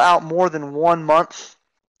ever go out more than 1 month?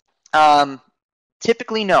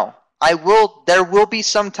 Typically, no. There will be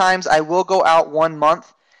some times I will go out 1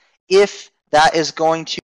 month if that is going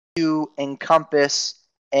to encompass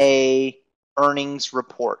a earnings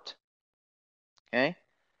report. Okay.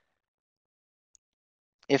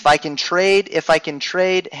 If I can trade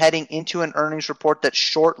heading into an earnings report that's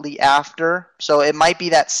shortly after, so it might be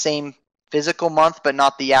that same physical month, but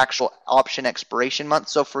not the actual option expiration month.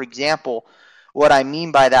 So for example, what I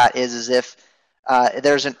mean by that is if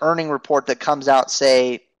there's an earning report that comes out,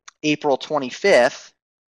 say, April 25th,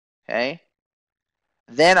 okay,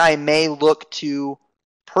 then I may look to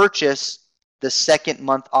purchase the second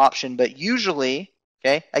month option. But usually,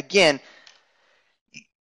 okay, again,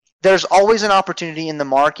 there's always an opportunity in the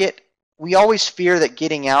market. We always fear that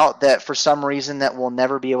getting out, that for some reason that we'll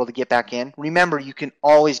never be able to get back in. Remember, you can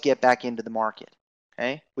always get back into the market.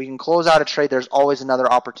 Okay, we can close out a trade. There's always another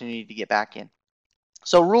opportunity to get back in.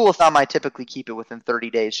 So rule of thumb, I typically keep it within 30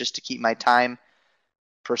 days just to keep my time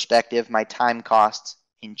perspective, my time costs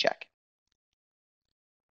in check.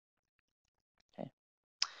 Okay.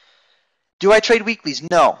 Do I trade weeklies?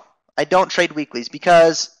 No, I don't trade weeklies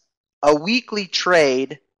because a weekly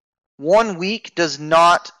trade, 1 week does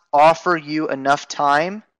not offer you enough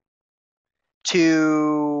time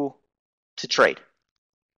to trade.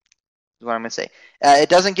 Is what I'm going to say. It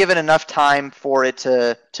doesn't give it enough time for it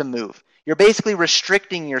to move. You're basically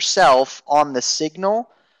restricting yourself on the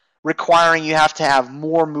signal, requiring you have to have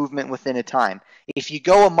more movement within a time. If you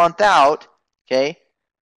go a month out, okay,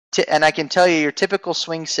 and I can tell you your typical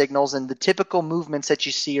swing signals and the typical movements that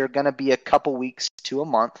you see are going to be a couple weeks to a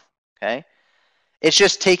month, okay? It's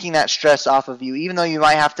just taking that stress off of you, even though you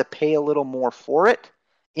might have to pay a little more for it.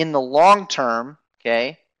 In the long term,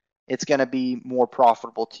 okay, it's going to be more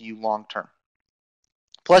profitable to you long term.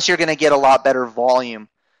 Plus, you're going to get a lot better volume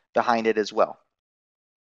behind it as well.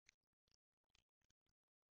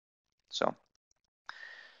 So,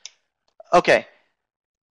 okay.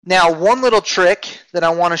 Now, one little trick that I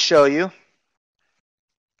want to show you.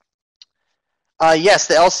 Yes,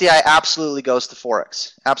 the LCI absolutely goes to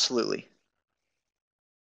Forex. Absolutely.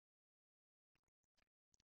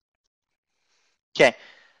 Okay.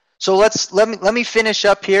 So let me finish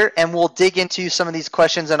up here, and we'll dig into some of these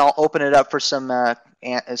questions, and I'll open it up for some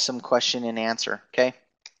question and answer. Okay.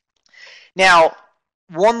 Now,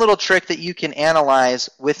 one little trick that you can analyze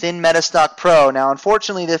within MetaStock Pro. Now,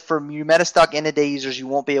 unfortunately, for you MetaStock end of day users, you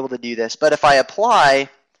won't be able to do this. But if I apply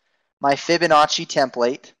my Fibonacci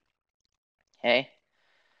template, okay,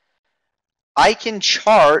 I can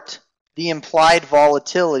chart the implied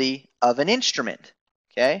volatility of an instrument.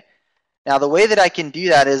 Okay. Now, the way that I can do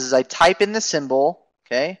that is I type in the symbol,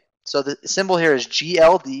 okay? So the symbol here is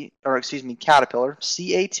GLD, or excuse me, Caterpillar,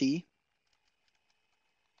 CAT.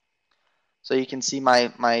 So you can see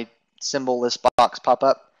my symbol list box pop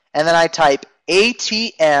up. And then I type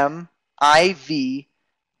ATMIV.U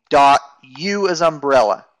as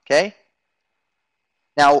umbrella, okay?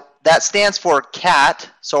 Now, that stands for CAT,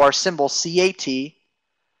 so our symbol CAT,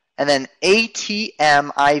 and then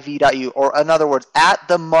ATMIV.U, or in other words, at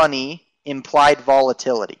the money implied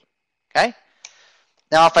volatility. Okay.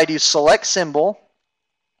 Now, if I do select symbol,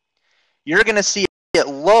 you're going to see it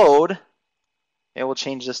load. Okay, we'll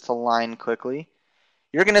change this to line quickly.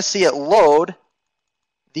 You're going to see it load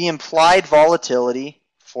the implied volatility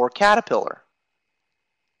for Caterpillar.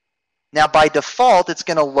 Now, by default, it's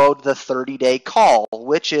going to load the 30-day call,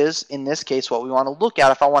 which is, in this case, what we want to look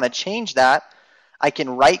at. If I want to change that, I can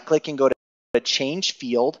right-click and go to change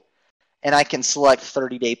field, and I can select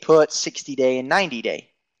 30-day put, 60-day, and 90-day.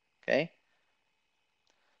 Okay.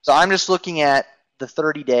 So I'm just looking at the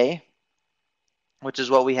 30-day, which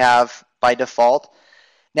is what we have by default.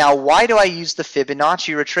 Now, why do I use the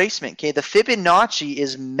Fibonacci retracement? Okay, the Fibonacci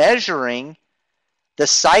is measuring the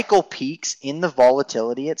cycle peaks in the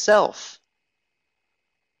volatility itself.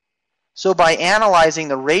 So by analyzing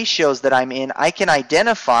the ratios that I'm in, I can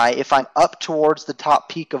identify if I'm up towards the top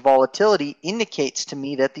peak of volatility, indicates to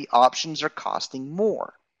me that the options are costing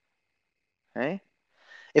more. Okay.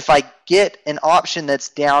 If I get an option that's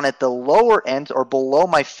down at the lower end or below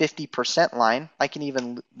my 50% line, I can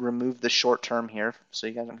even remove the short term here so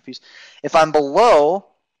you guys aren't confused. If I'm below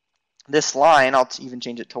this line, I'll even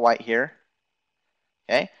change it to white here.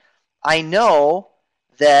 Okay, I know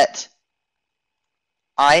that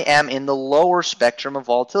I am in the lower spectrum of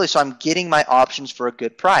volatility, so I'm getting my options for a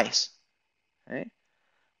good price. Okay,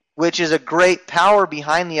 which is a great power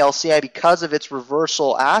behind the LCI because of its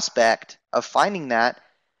reversal aspect of finding that.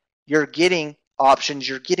 You're getting options,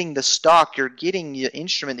 you're getting the stock, you're getting the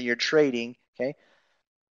instrument that you're trading, okay,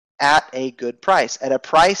 at a good price, at a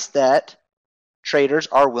price that traders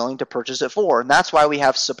are willing to purchase it for. And that's why we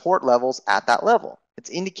have support levels at that level. It's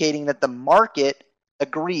indicating that the market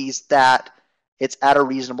agrees that it's at a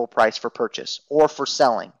reasonable price for purchase or for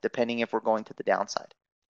selling, depending if we're going to the downside.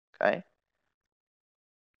 Okay.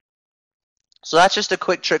 So that's just a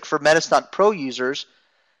quick trick for MetaStock Pro users.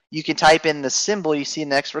 You can type in the symbol you see in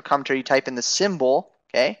the expert commentary. You type in the symbol,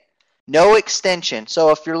 okay? No extension. So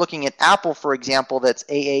if you're looking at Apple, for example, that's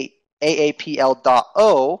AAPL.O,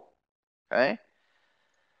 okay?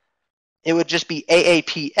 It would just be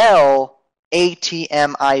AAPL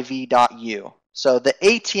ATMIV.U. So the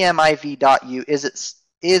ATMIV.U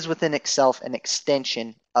is within itself an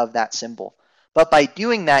extension of that symbol. But by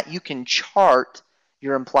doing that, you can chart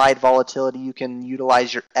your implied volatility. You can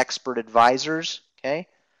utilize your expert advisors, okay,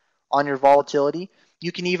 on your volatility.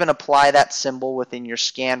 You can even apply that symbol within your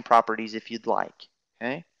scan properties if you'd like,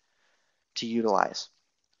 okay, to utilize.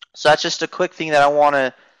 So that's just a quick thing that I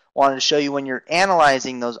wanted to show you. When you're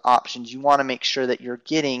analyzing those options, you want to make sure that you're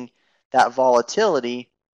getting that volatility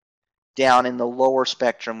down in the lower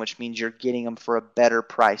spectrum, which means you're getting them for a better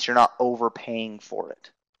price. You're not overpaying for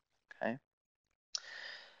it. Okay.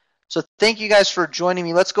 So thank you guys for joining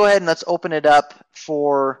me. Let's go ahead and let's open it up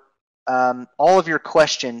for all of your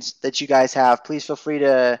questions that you guys have. Please feel free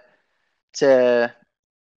to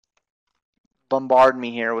bombard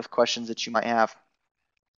me here with questions that you might have.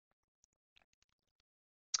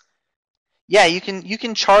 Yeah, you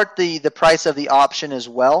can chart the price of the option as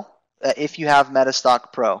well if you have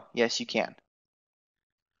MetaStock Pro. Yes, you can.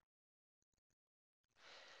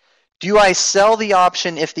 Do I sell the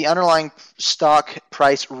option if the underlying stock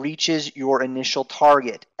price reaches your initial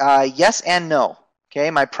target? Yes and no. Okay,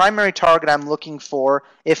 my primary target I'm looking for,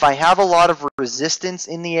 if I have a lot of resistance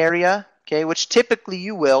in the area, okay, which typically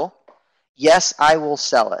you will, yes, I will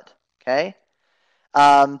sell it. Okay.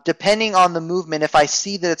 Depending on the movement, if I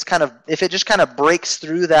see that if it just kind of breaks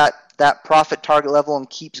through that profit target level and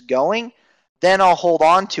keeps going, then I'll hold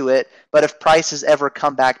on to it. But if prices ever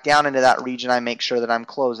come back down into that region, I make sure that I'm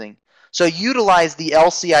closing. So utilize the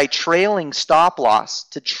LCI trailing stop loss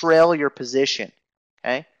to trail your position.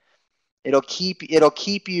 Okay, it'll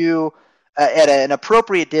keep you at an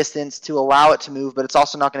appropriate distance to allow it to move, but it's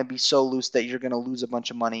also not going to be so loose that you're going to lose a bunch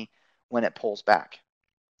of money when it pulls back.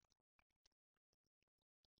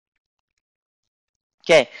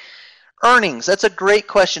 Okay, earnings. That's a great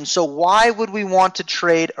question. So why would we want to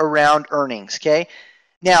trade around earnings? Okay,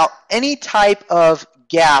 now any type of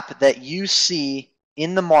gap that you see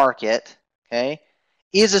in the market, okay,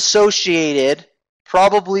 is associated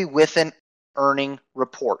probably with an earning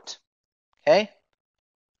report. Okay,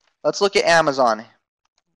 let's look at Amazon,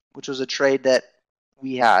 which was a trade that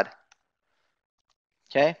we had.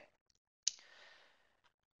 Okay.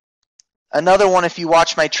 Another one, if you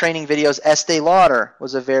watch my training videos, Estee Lauder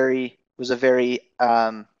was a very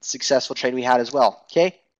successful trade we had as well.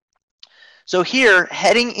 Okay. So here,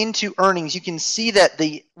 heading into earnings, you can see that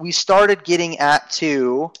we started getting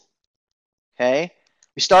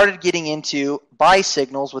we started getting into buy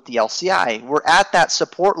signals with the LCI. We're at that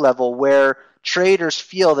support level where traders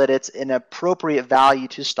feel that it's an appropriate value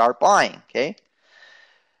to start buying. Okay.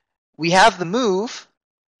 We have the move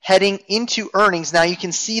heading into earnings. Now you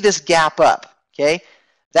can see this gap up. Okay.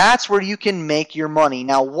 That's where you can make your money.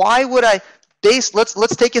 Now, why would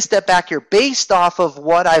let's take a step back here. Based off of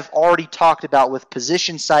what I've already talked about with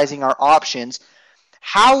position sizing our options,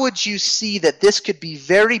 how would you see that this could be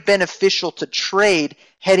very beneficial to trade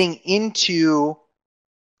heading into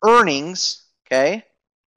earnings? Okay.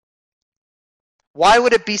 Why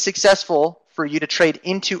would it be successful for you to trade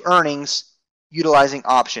into earnings utilizing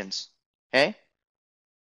options? Okay.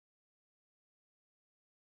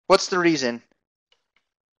 What's the reason?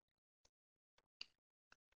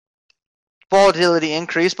 Volatility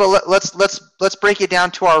increase, but let's break it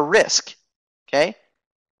down to our risk. Okay.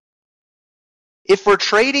 If we're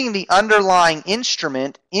trading the underlying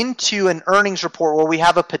instrument into an earnings report where we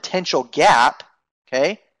have a potential gap,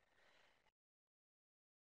 okay?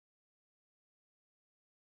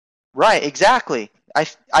 Right, exactly.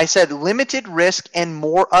 I said limited risk and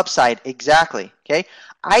more upside, exactly, okay?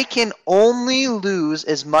 I can only lose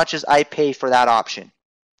as much as I pay for that option.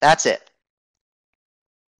 That's it.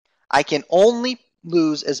 I can only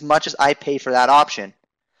lose as much as I pay for that option.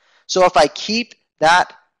 So if I keep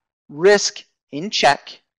that risk in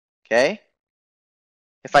check, okay?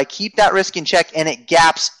 If I keep that risk in check and it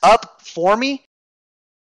gaps up for me,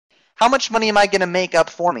 how much money am I going to make up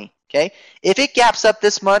for me? Okay? If it gaps up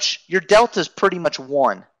this much, your delta is pretty much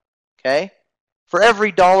 1. Okay? For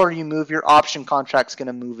every dollar you move, your option contract's going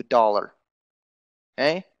to move $1.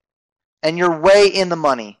 Okay? And you're way in the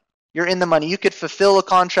money. You're in the money. You could fulfill a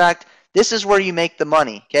contract. This is where you make the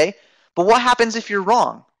money. Okay? But what happens if you're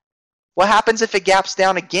wrong? What happens if it gaps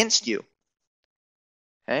down against you?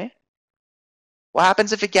 Okay? What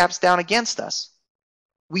happens if it gaps down against us?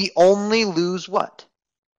 We only lose what?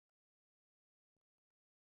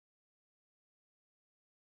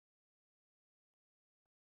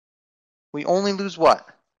 We only lose what?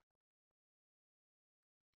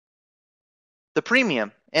 The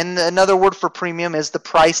premium. And another word for premium is the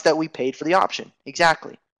price that we paid for the option.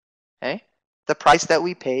 Exactly. Okay? The price that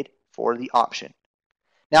we paid for the option.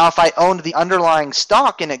 Now, if I owned the underlying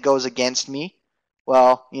stock and it goes against me,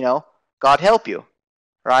 well, you know, God help you,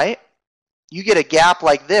 right? You get a gap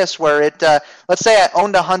like this where it, let's say I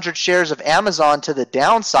owned 100 shares of Amazon to the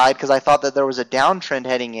downside because I thought that there was a downtrend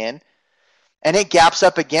heading in, and it gaps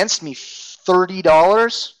up against me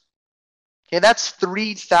 $30. Okay, that's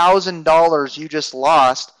 $3,000 you just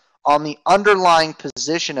lost on the underlying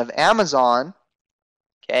position of Amazon,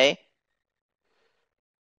 okay,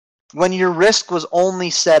 when your risk was only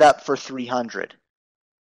set up for 300.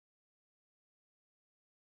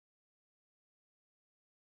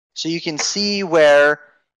 So you can see where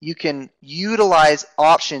you can utilize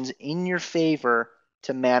options in your favor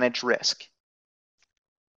to manage risk.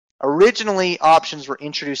 Originally, options were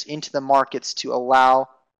introduced into the markets to allow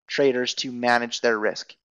traders to manage their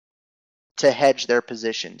risk, to hedge their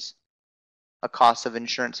positions, a cost of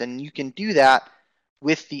insurance, and you can do that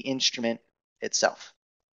with the instrument itself.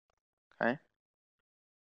 Okay,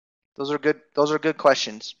 those are good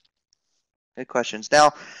questions. Good questions.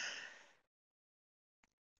 Now,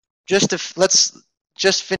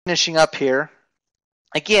 just finishing up here.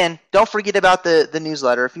 Again, don't forget about the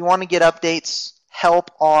newsletter. If you want to get updates,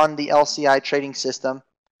 help on the LCI trading system,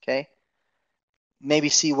 okay, maybe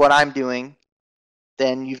see what I'm doing,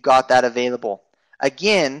 then you've got that available.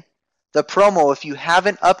 Again, the promo, if you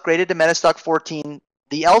haven't upgraded to MetaStock 14,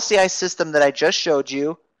 the LCI system that I just showed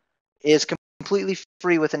you is completely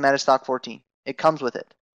free within MetaStock 14. It comes with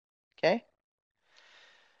it, okay?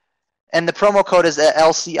 And the promo code is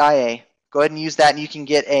LCIA. Go ahead and use that, and you can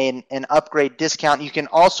get an upgrade discount. You can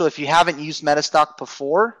also, if you haven't used MetaStock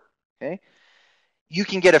before, okay, you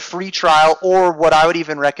can get a free trial, or what I would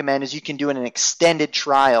even recommend is you can do an extended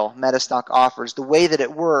trial MetaStock offers. The way that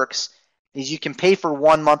it works is you can pay for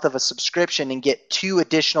 1 month of a subscription and get 2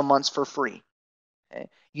 additional months for free. Okay?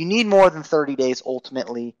 You need more than 30 days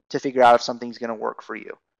ultimately to figure out if something's going to work for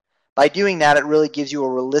you. By doing that, it really gives you a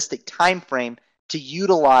realistic time frame to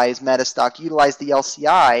utilize MetaStock, utilize the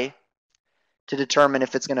LCI to determine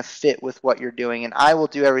if it's going to fit with what you're doing. And I will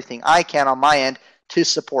do everything I can on my end to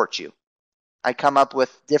support you. I come up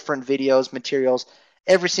with different videos, materials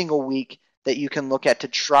every single week that you can look at to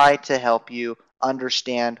try to help you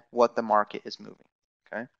understand what the market is moving.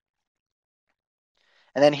 Okay.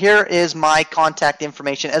 And then here is my contact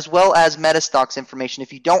information as well as MetaStock's information.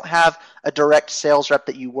 If you don't have a direct sales rep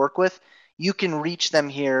that you work with, you can reach them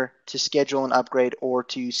here to schedule an upgrade or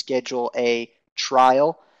to schedule a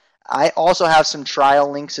trial. I also have some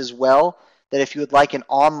trial links as well that if you would like an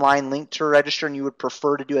online link to register and you would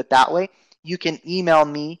prefer to do it that way, you can email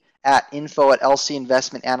me at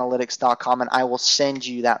info@lcinvestmentanalytics.com and I will send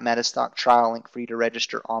you that MetaStock trial link for you to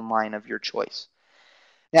register online of your choice.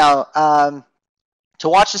 Now, to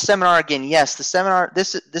watch the seminar again, yes, the seminar,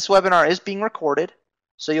 this webinar is being recorded,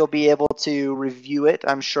 so you'll be able to review it.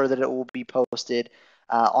 I'm sure that it will be posted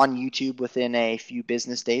on YouTube within a few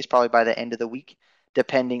business days, probably by the end of the week,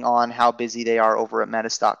 depending on how busy they are over at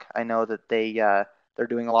MetaStock. I know that they're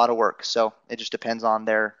doing a lot of work, so it just depends on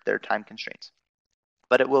their time constraints.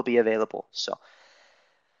 But it will be available. So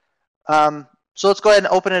let's go ahead and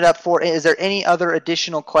open it up for, is there any other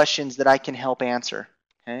additional questions that I can help answer?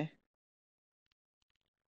 Okay.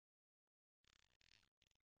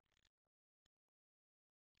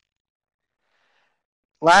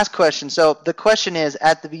 Last question. So the question is,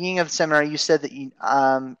 at the beginning of the seminar, you said that you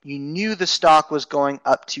knew the stock was going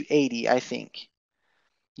up to 80, I think.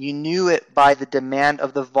 You knew it by the demand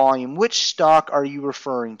of the volume. Which stock are you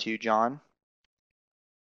referring to, John?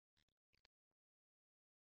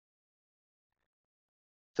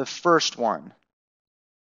 The first one.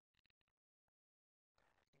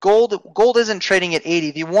 Gold isn't trading at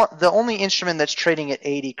 80. The only instrument that's trading at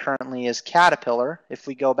 80 currently is Caterpillar. If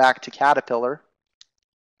we go back to Caterpillar,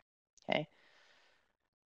 okay.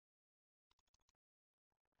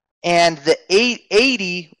 And the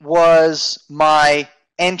 880 was my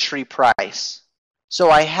entry price. So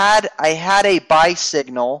I had a buy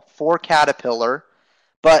signal for Caterpillar,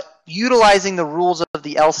 but utilizing the rules of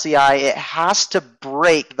the LCI, it has to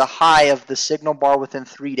break the high of the signal bar within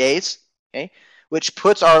 3 days, okay, which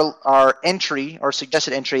puts our entry, our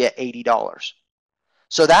suggested entry, at $80.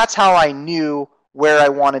 So that's how I knew where I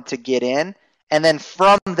wanted to get in, and then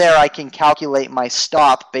from there I can calculate my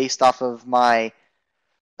stop based off of my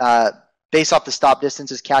based off the stop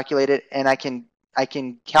distance is calculated, and I can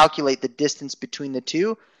calculate the distance between the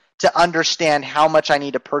two to understand how much I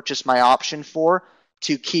need to purchase my option for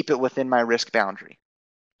to keep it within my risk boundary.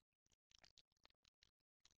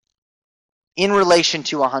 In relation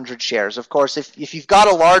to 100 shares. Of course, if you've got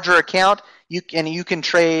a larger account, you can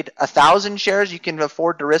trade 1,000 shares, you can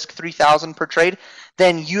afford to risk 3,000 per trade,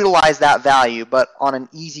 then utilize that value. But on an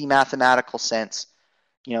easy mathematical sense,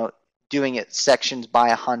 doing it sections by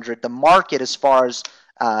 100, the market as far as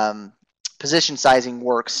position sizing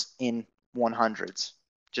works in 100s,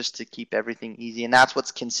 just to keep everything easy. And that's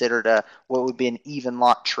what's considered what would be an even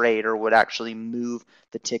lot trade, or would actually move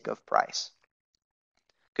the tick of price.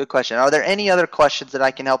 Good question. Are there any other questions that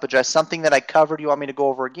I can help address? Something that I covered you want me to go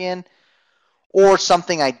over again, or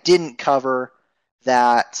something I didn't cover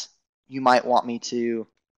that you might want me to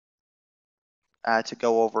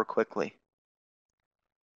go over quickly?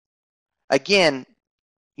 Again,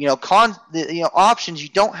 options, you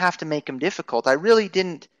don't have to make them difficult. I really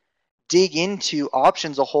didn't dig into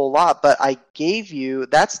options a whole lot, but I gave you,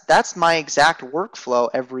 that's my exact workflow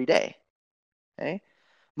every day. Okay?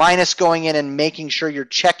 Minus going in and making sure you're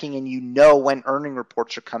checking and you know when earning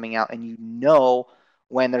reports are coming out and you know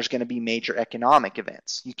when there's going to be major economic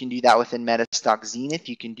events. You can do that within MetaStock Zenith.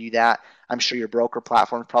 You can do that. I'm sure your broker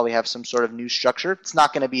platforms probably have some sort of new structure. It's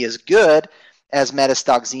not going to be as good as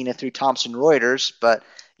MetaStock Zenith through Thomson Reuters, but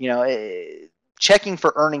checking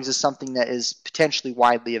for earnings is something that is potentially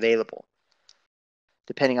widely available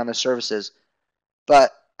depending on the services.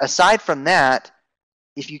 But aside from that,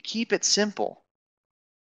 if you keep it simple,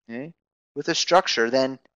 okay, with a structure,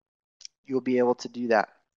 then you'll be able to do that.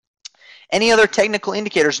 Any other technical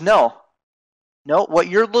indicators? No. What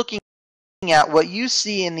you're looking at, what you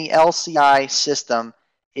see in the LCI system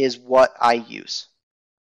is what I use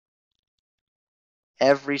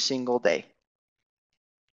every single day.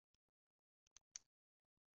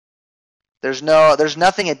 There's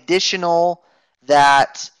nothing additional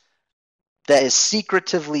that is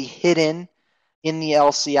secretively hidden in the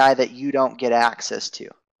LCI that you don't get access to.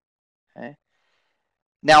 Okay.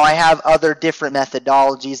 Now I have other different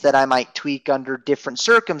methodologies that I might tweak under different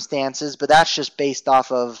circumstances, but that's just based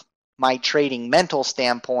off of my trading mental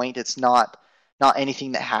standpoint. It's not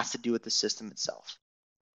anything that has to do with the system itself.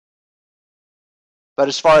 But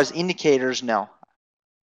as far as indicators, no.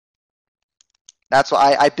 That's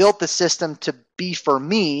why I built the system to be for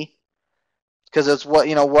me, because it's what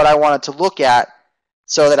I wanted to look at,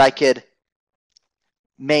 so that I could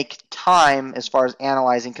make time as far as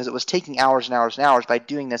analyzing, because it was taking hours and hours and hours. By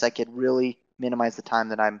doing this, I could really minimize the time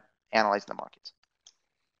that I'm analyzing the markets.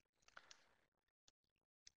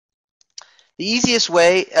 The easiest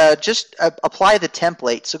way, just apply the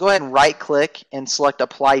template. So go ahead and right click and select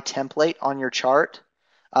apply template on your chart.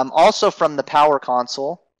 Also from the Power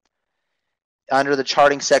Console, under the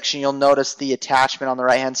charting section, you'll notice the attachment on the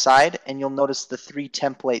right hand side, and you'll notice the 3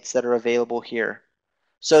 templates that are available here.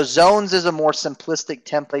 So zones is a more simplistic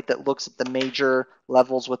template that looks at the major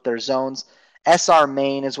levels with their zones. SR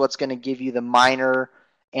main is what's going to give you the minor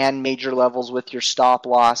and major levels with your stop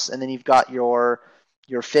loss, and then you've got your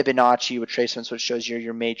Fibonacci retracements, which shows you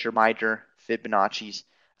your major, minor Fibonacci's,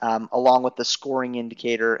 along with the scoring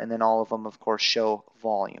indicator, and then all of them, of course, show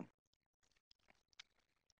volume.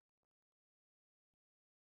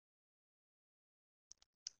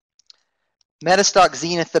 MetaStock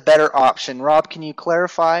Zenith, the better option. Rob, can you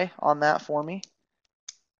clarify on that for me?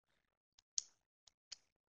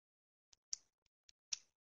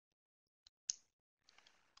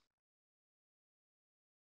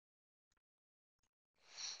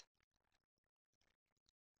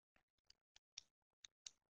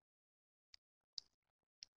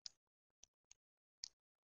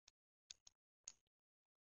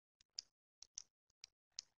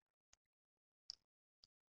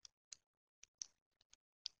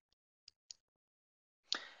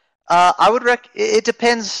 It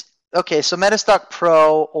depends. Okay, so MetaStock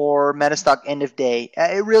Pro or MetaStock End of Day,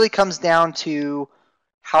 it really comes down to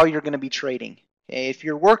how you're going to be trading. Okay, if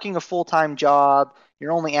you're working a full-time job,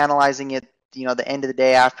 you're only analyzing it, the end of the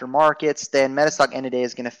day after markets, then MetaStock End of Day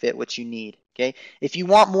is going to fit what you need. Okay, if you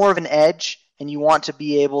want more of an edge and you want to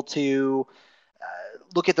be able to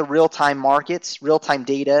look at the real-time markets, real-time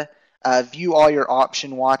data, view all your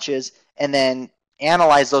option watches, and then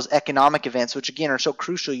analyze those economic events, which again are so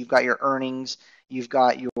crucial. You've got your earnings, you've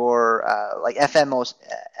got your like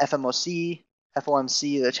FOMC,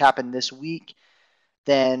 which happened this week.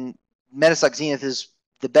 Then MetaStock Zenith is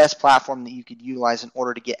the best platform that you could utilize in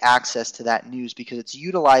order to get access to that news, because it's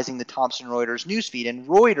utilizing the Thomson Reuters newsfeed. And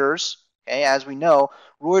Reuters, okay, as we know,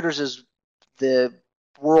 Reuters is the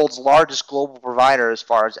world's largest global provider as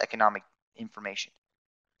far as economic information.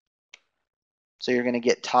 So you're going to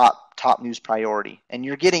get top news priority, and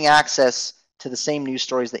you're getting access to the same news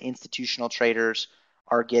stories that institutional traders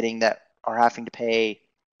are getting, that are having to pay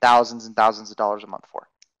thousands and thousands of dollars a month for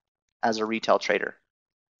as a retail trader.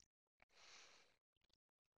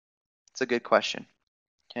 It's a good question.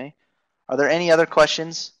 Okay, are there any other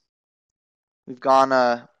questions? We've gone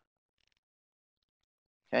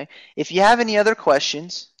okay, if you have any other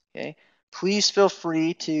questions, okay, please feel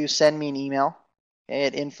free to send me an email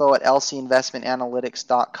at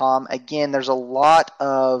info@lcinvestmentanalytics.com. Again, there's a lot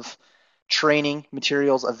of training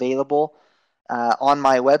materials available on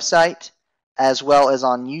my website as well as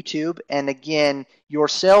on YouTube. And again, your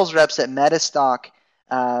sales reps at MetaStock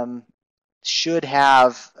should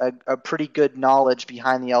have a pretty good knowledge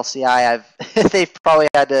behind the LCI. They've probably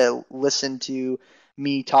had to listen to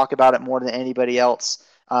me talk about it more than anybody else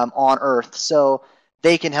on earth. So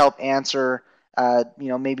they can help answer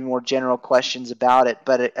maybe more general questions about it.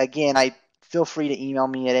 But again, I feel free to email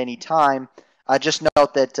me at any time. Just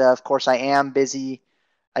note that, of course, I am busy.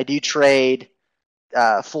 I do trade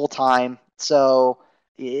full time, so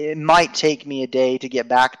it might take me a day to get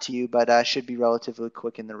back to you, but I should be relatively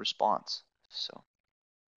quick in the response. So.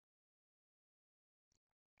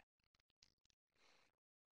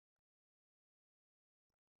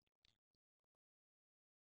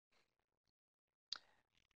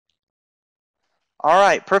 All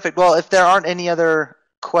right, perfect. Well, if there aren't any other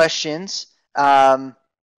questions,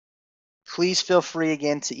 please feel free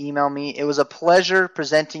again to email me. It was a pleasure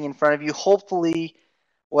presenting in front of you. Hopefully,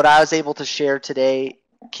 what I was able to share today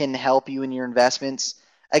can help you in your investments.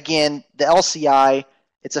 Again, the LCI,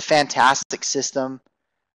 it's a fantastic system,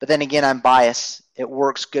 but then again, I'm biased. It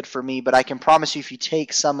works good for me, but I can promise you, if you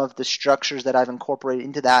take some of the structures that I've incorporated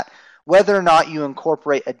into that, whether or not you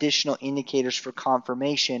incorporate additional indicators for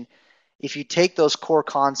confirmation, if you take those core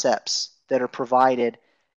concepts that are provided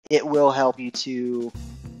it will help you to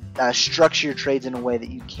structure your trades in a way that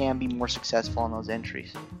you can be more successful on those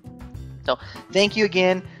entries. So thank you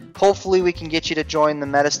again. Hopefully we can get you to join the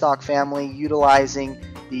MetaStock family utilizing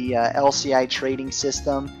the LCI trading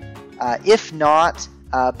system. If not,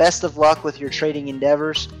 best of luck with your trading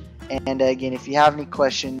endeavors. And again, if you have any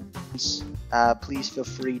questions, please feel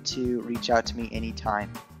free to reach out to me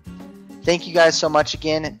anytime. Thank you guys so much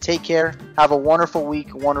again. Take care. Have a wonderful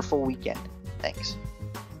week, wonderful weekend. Thanks.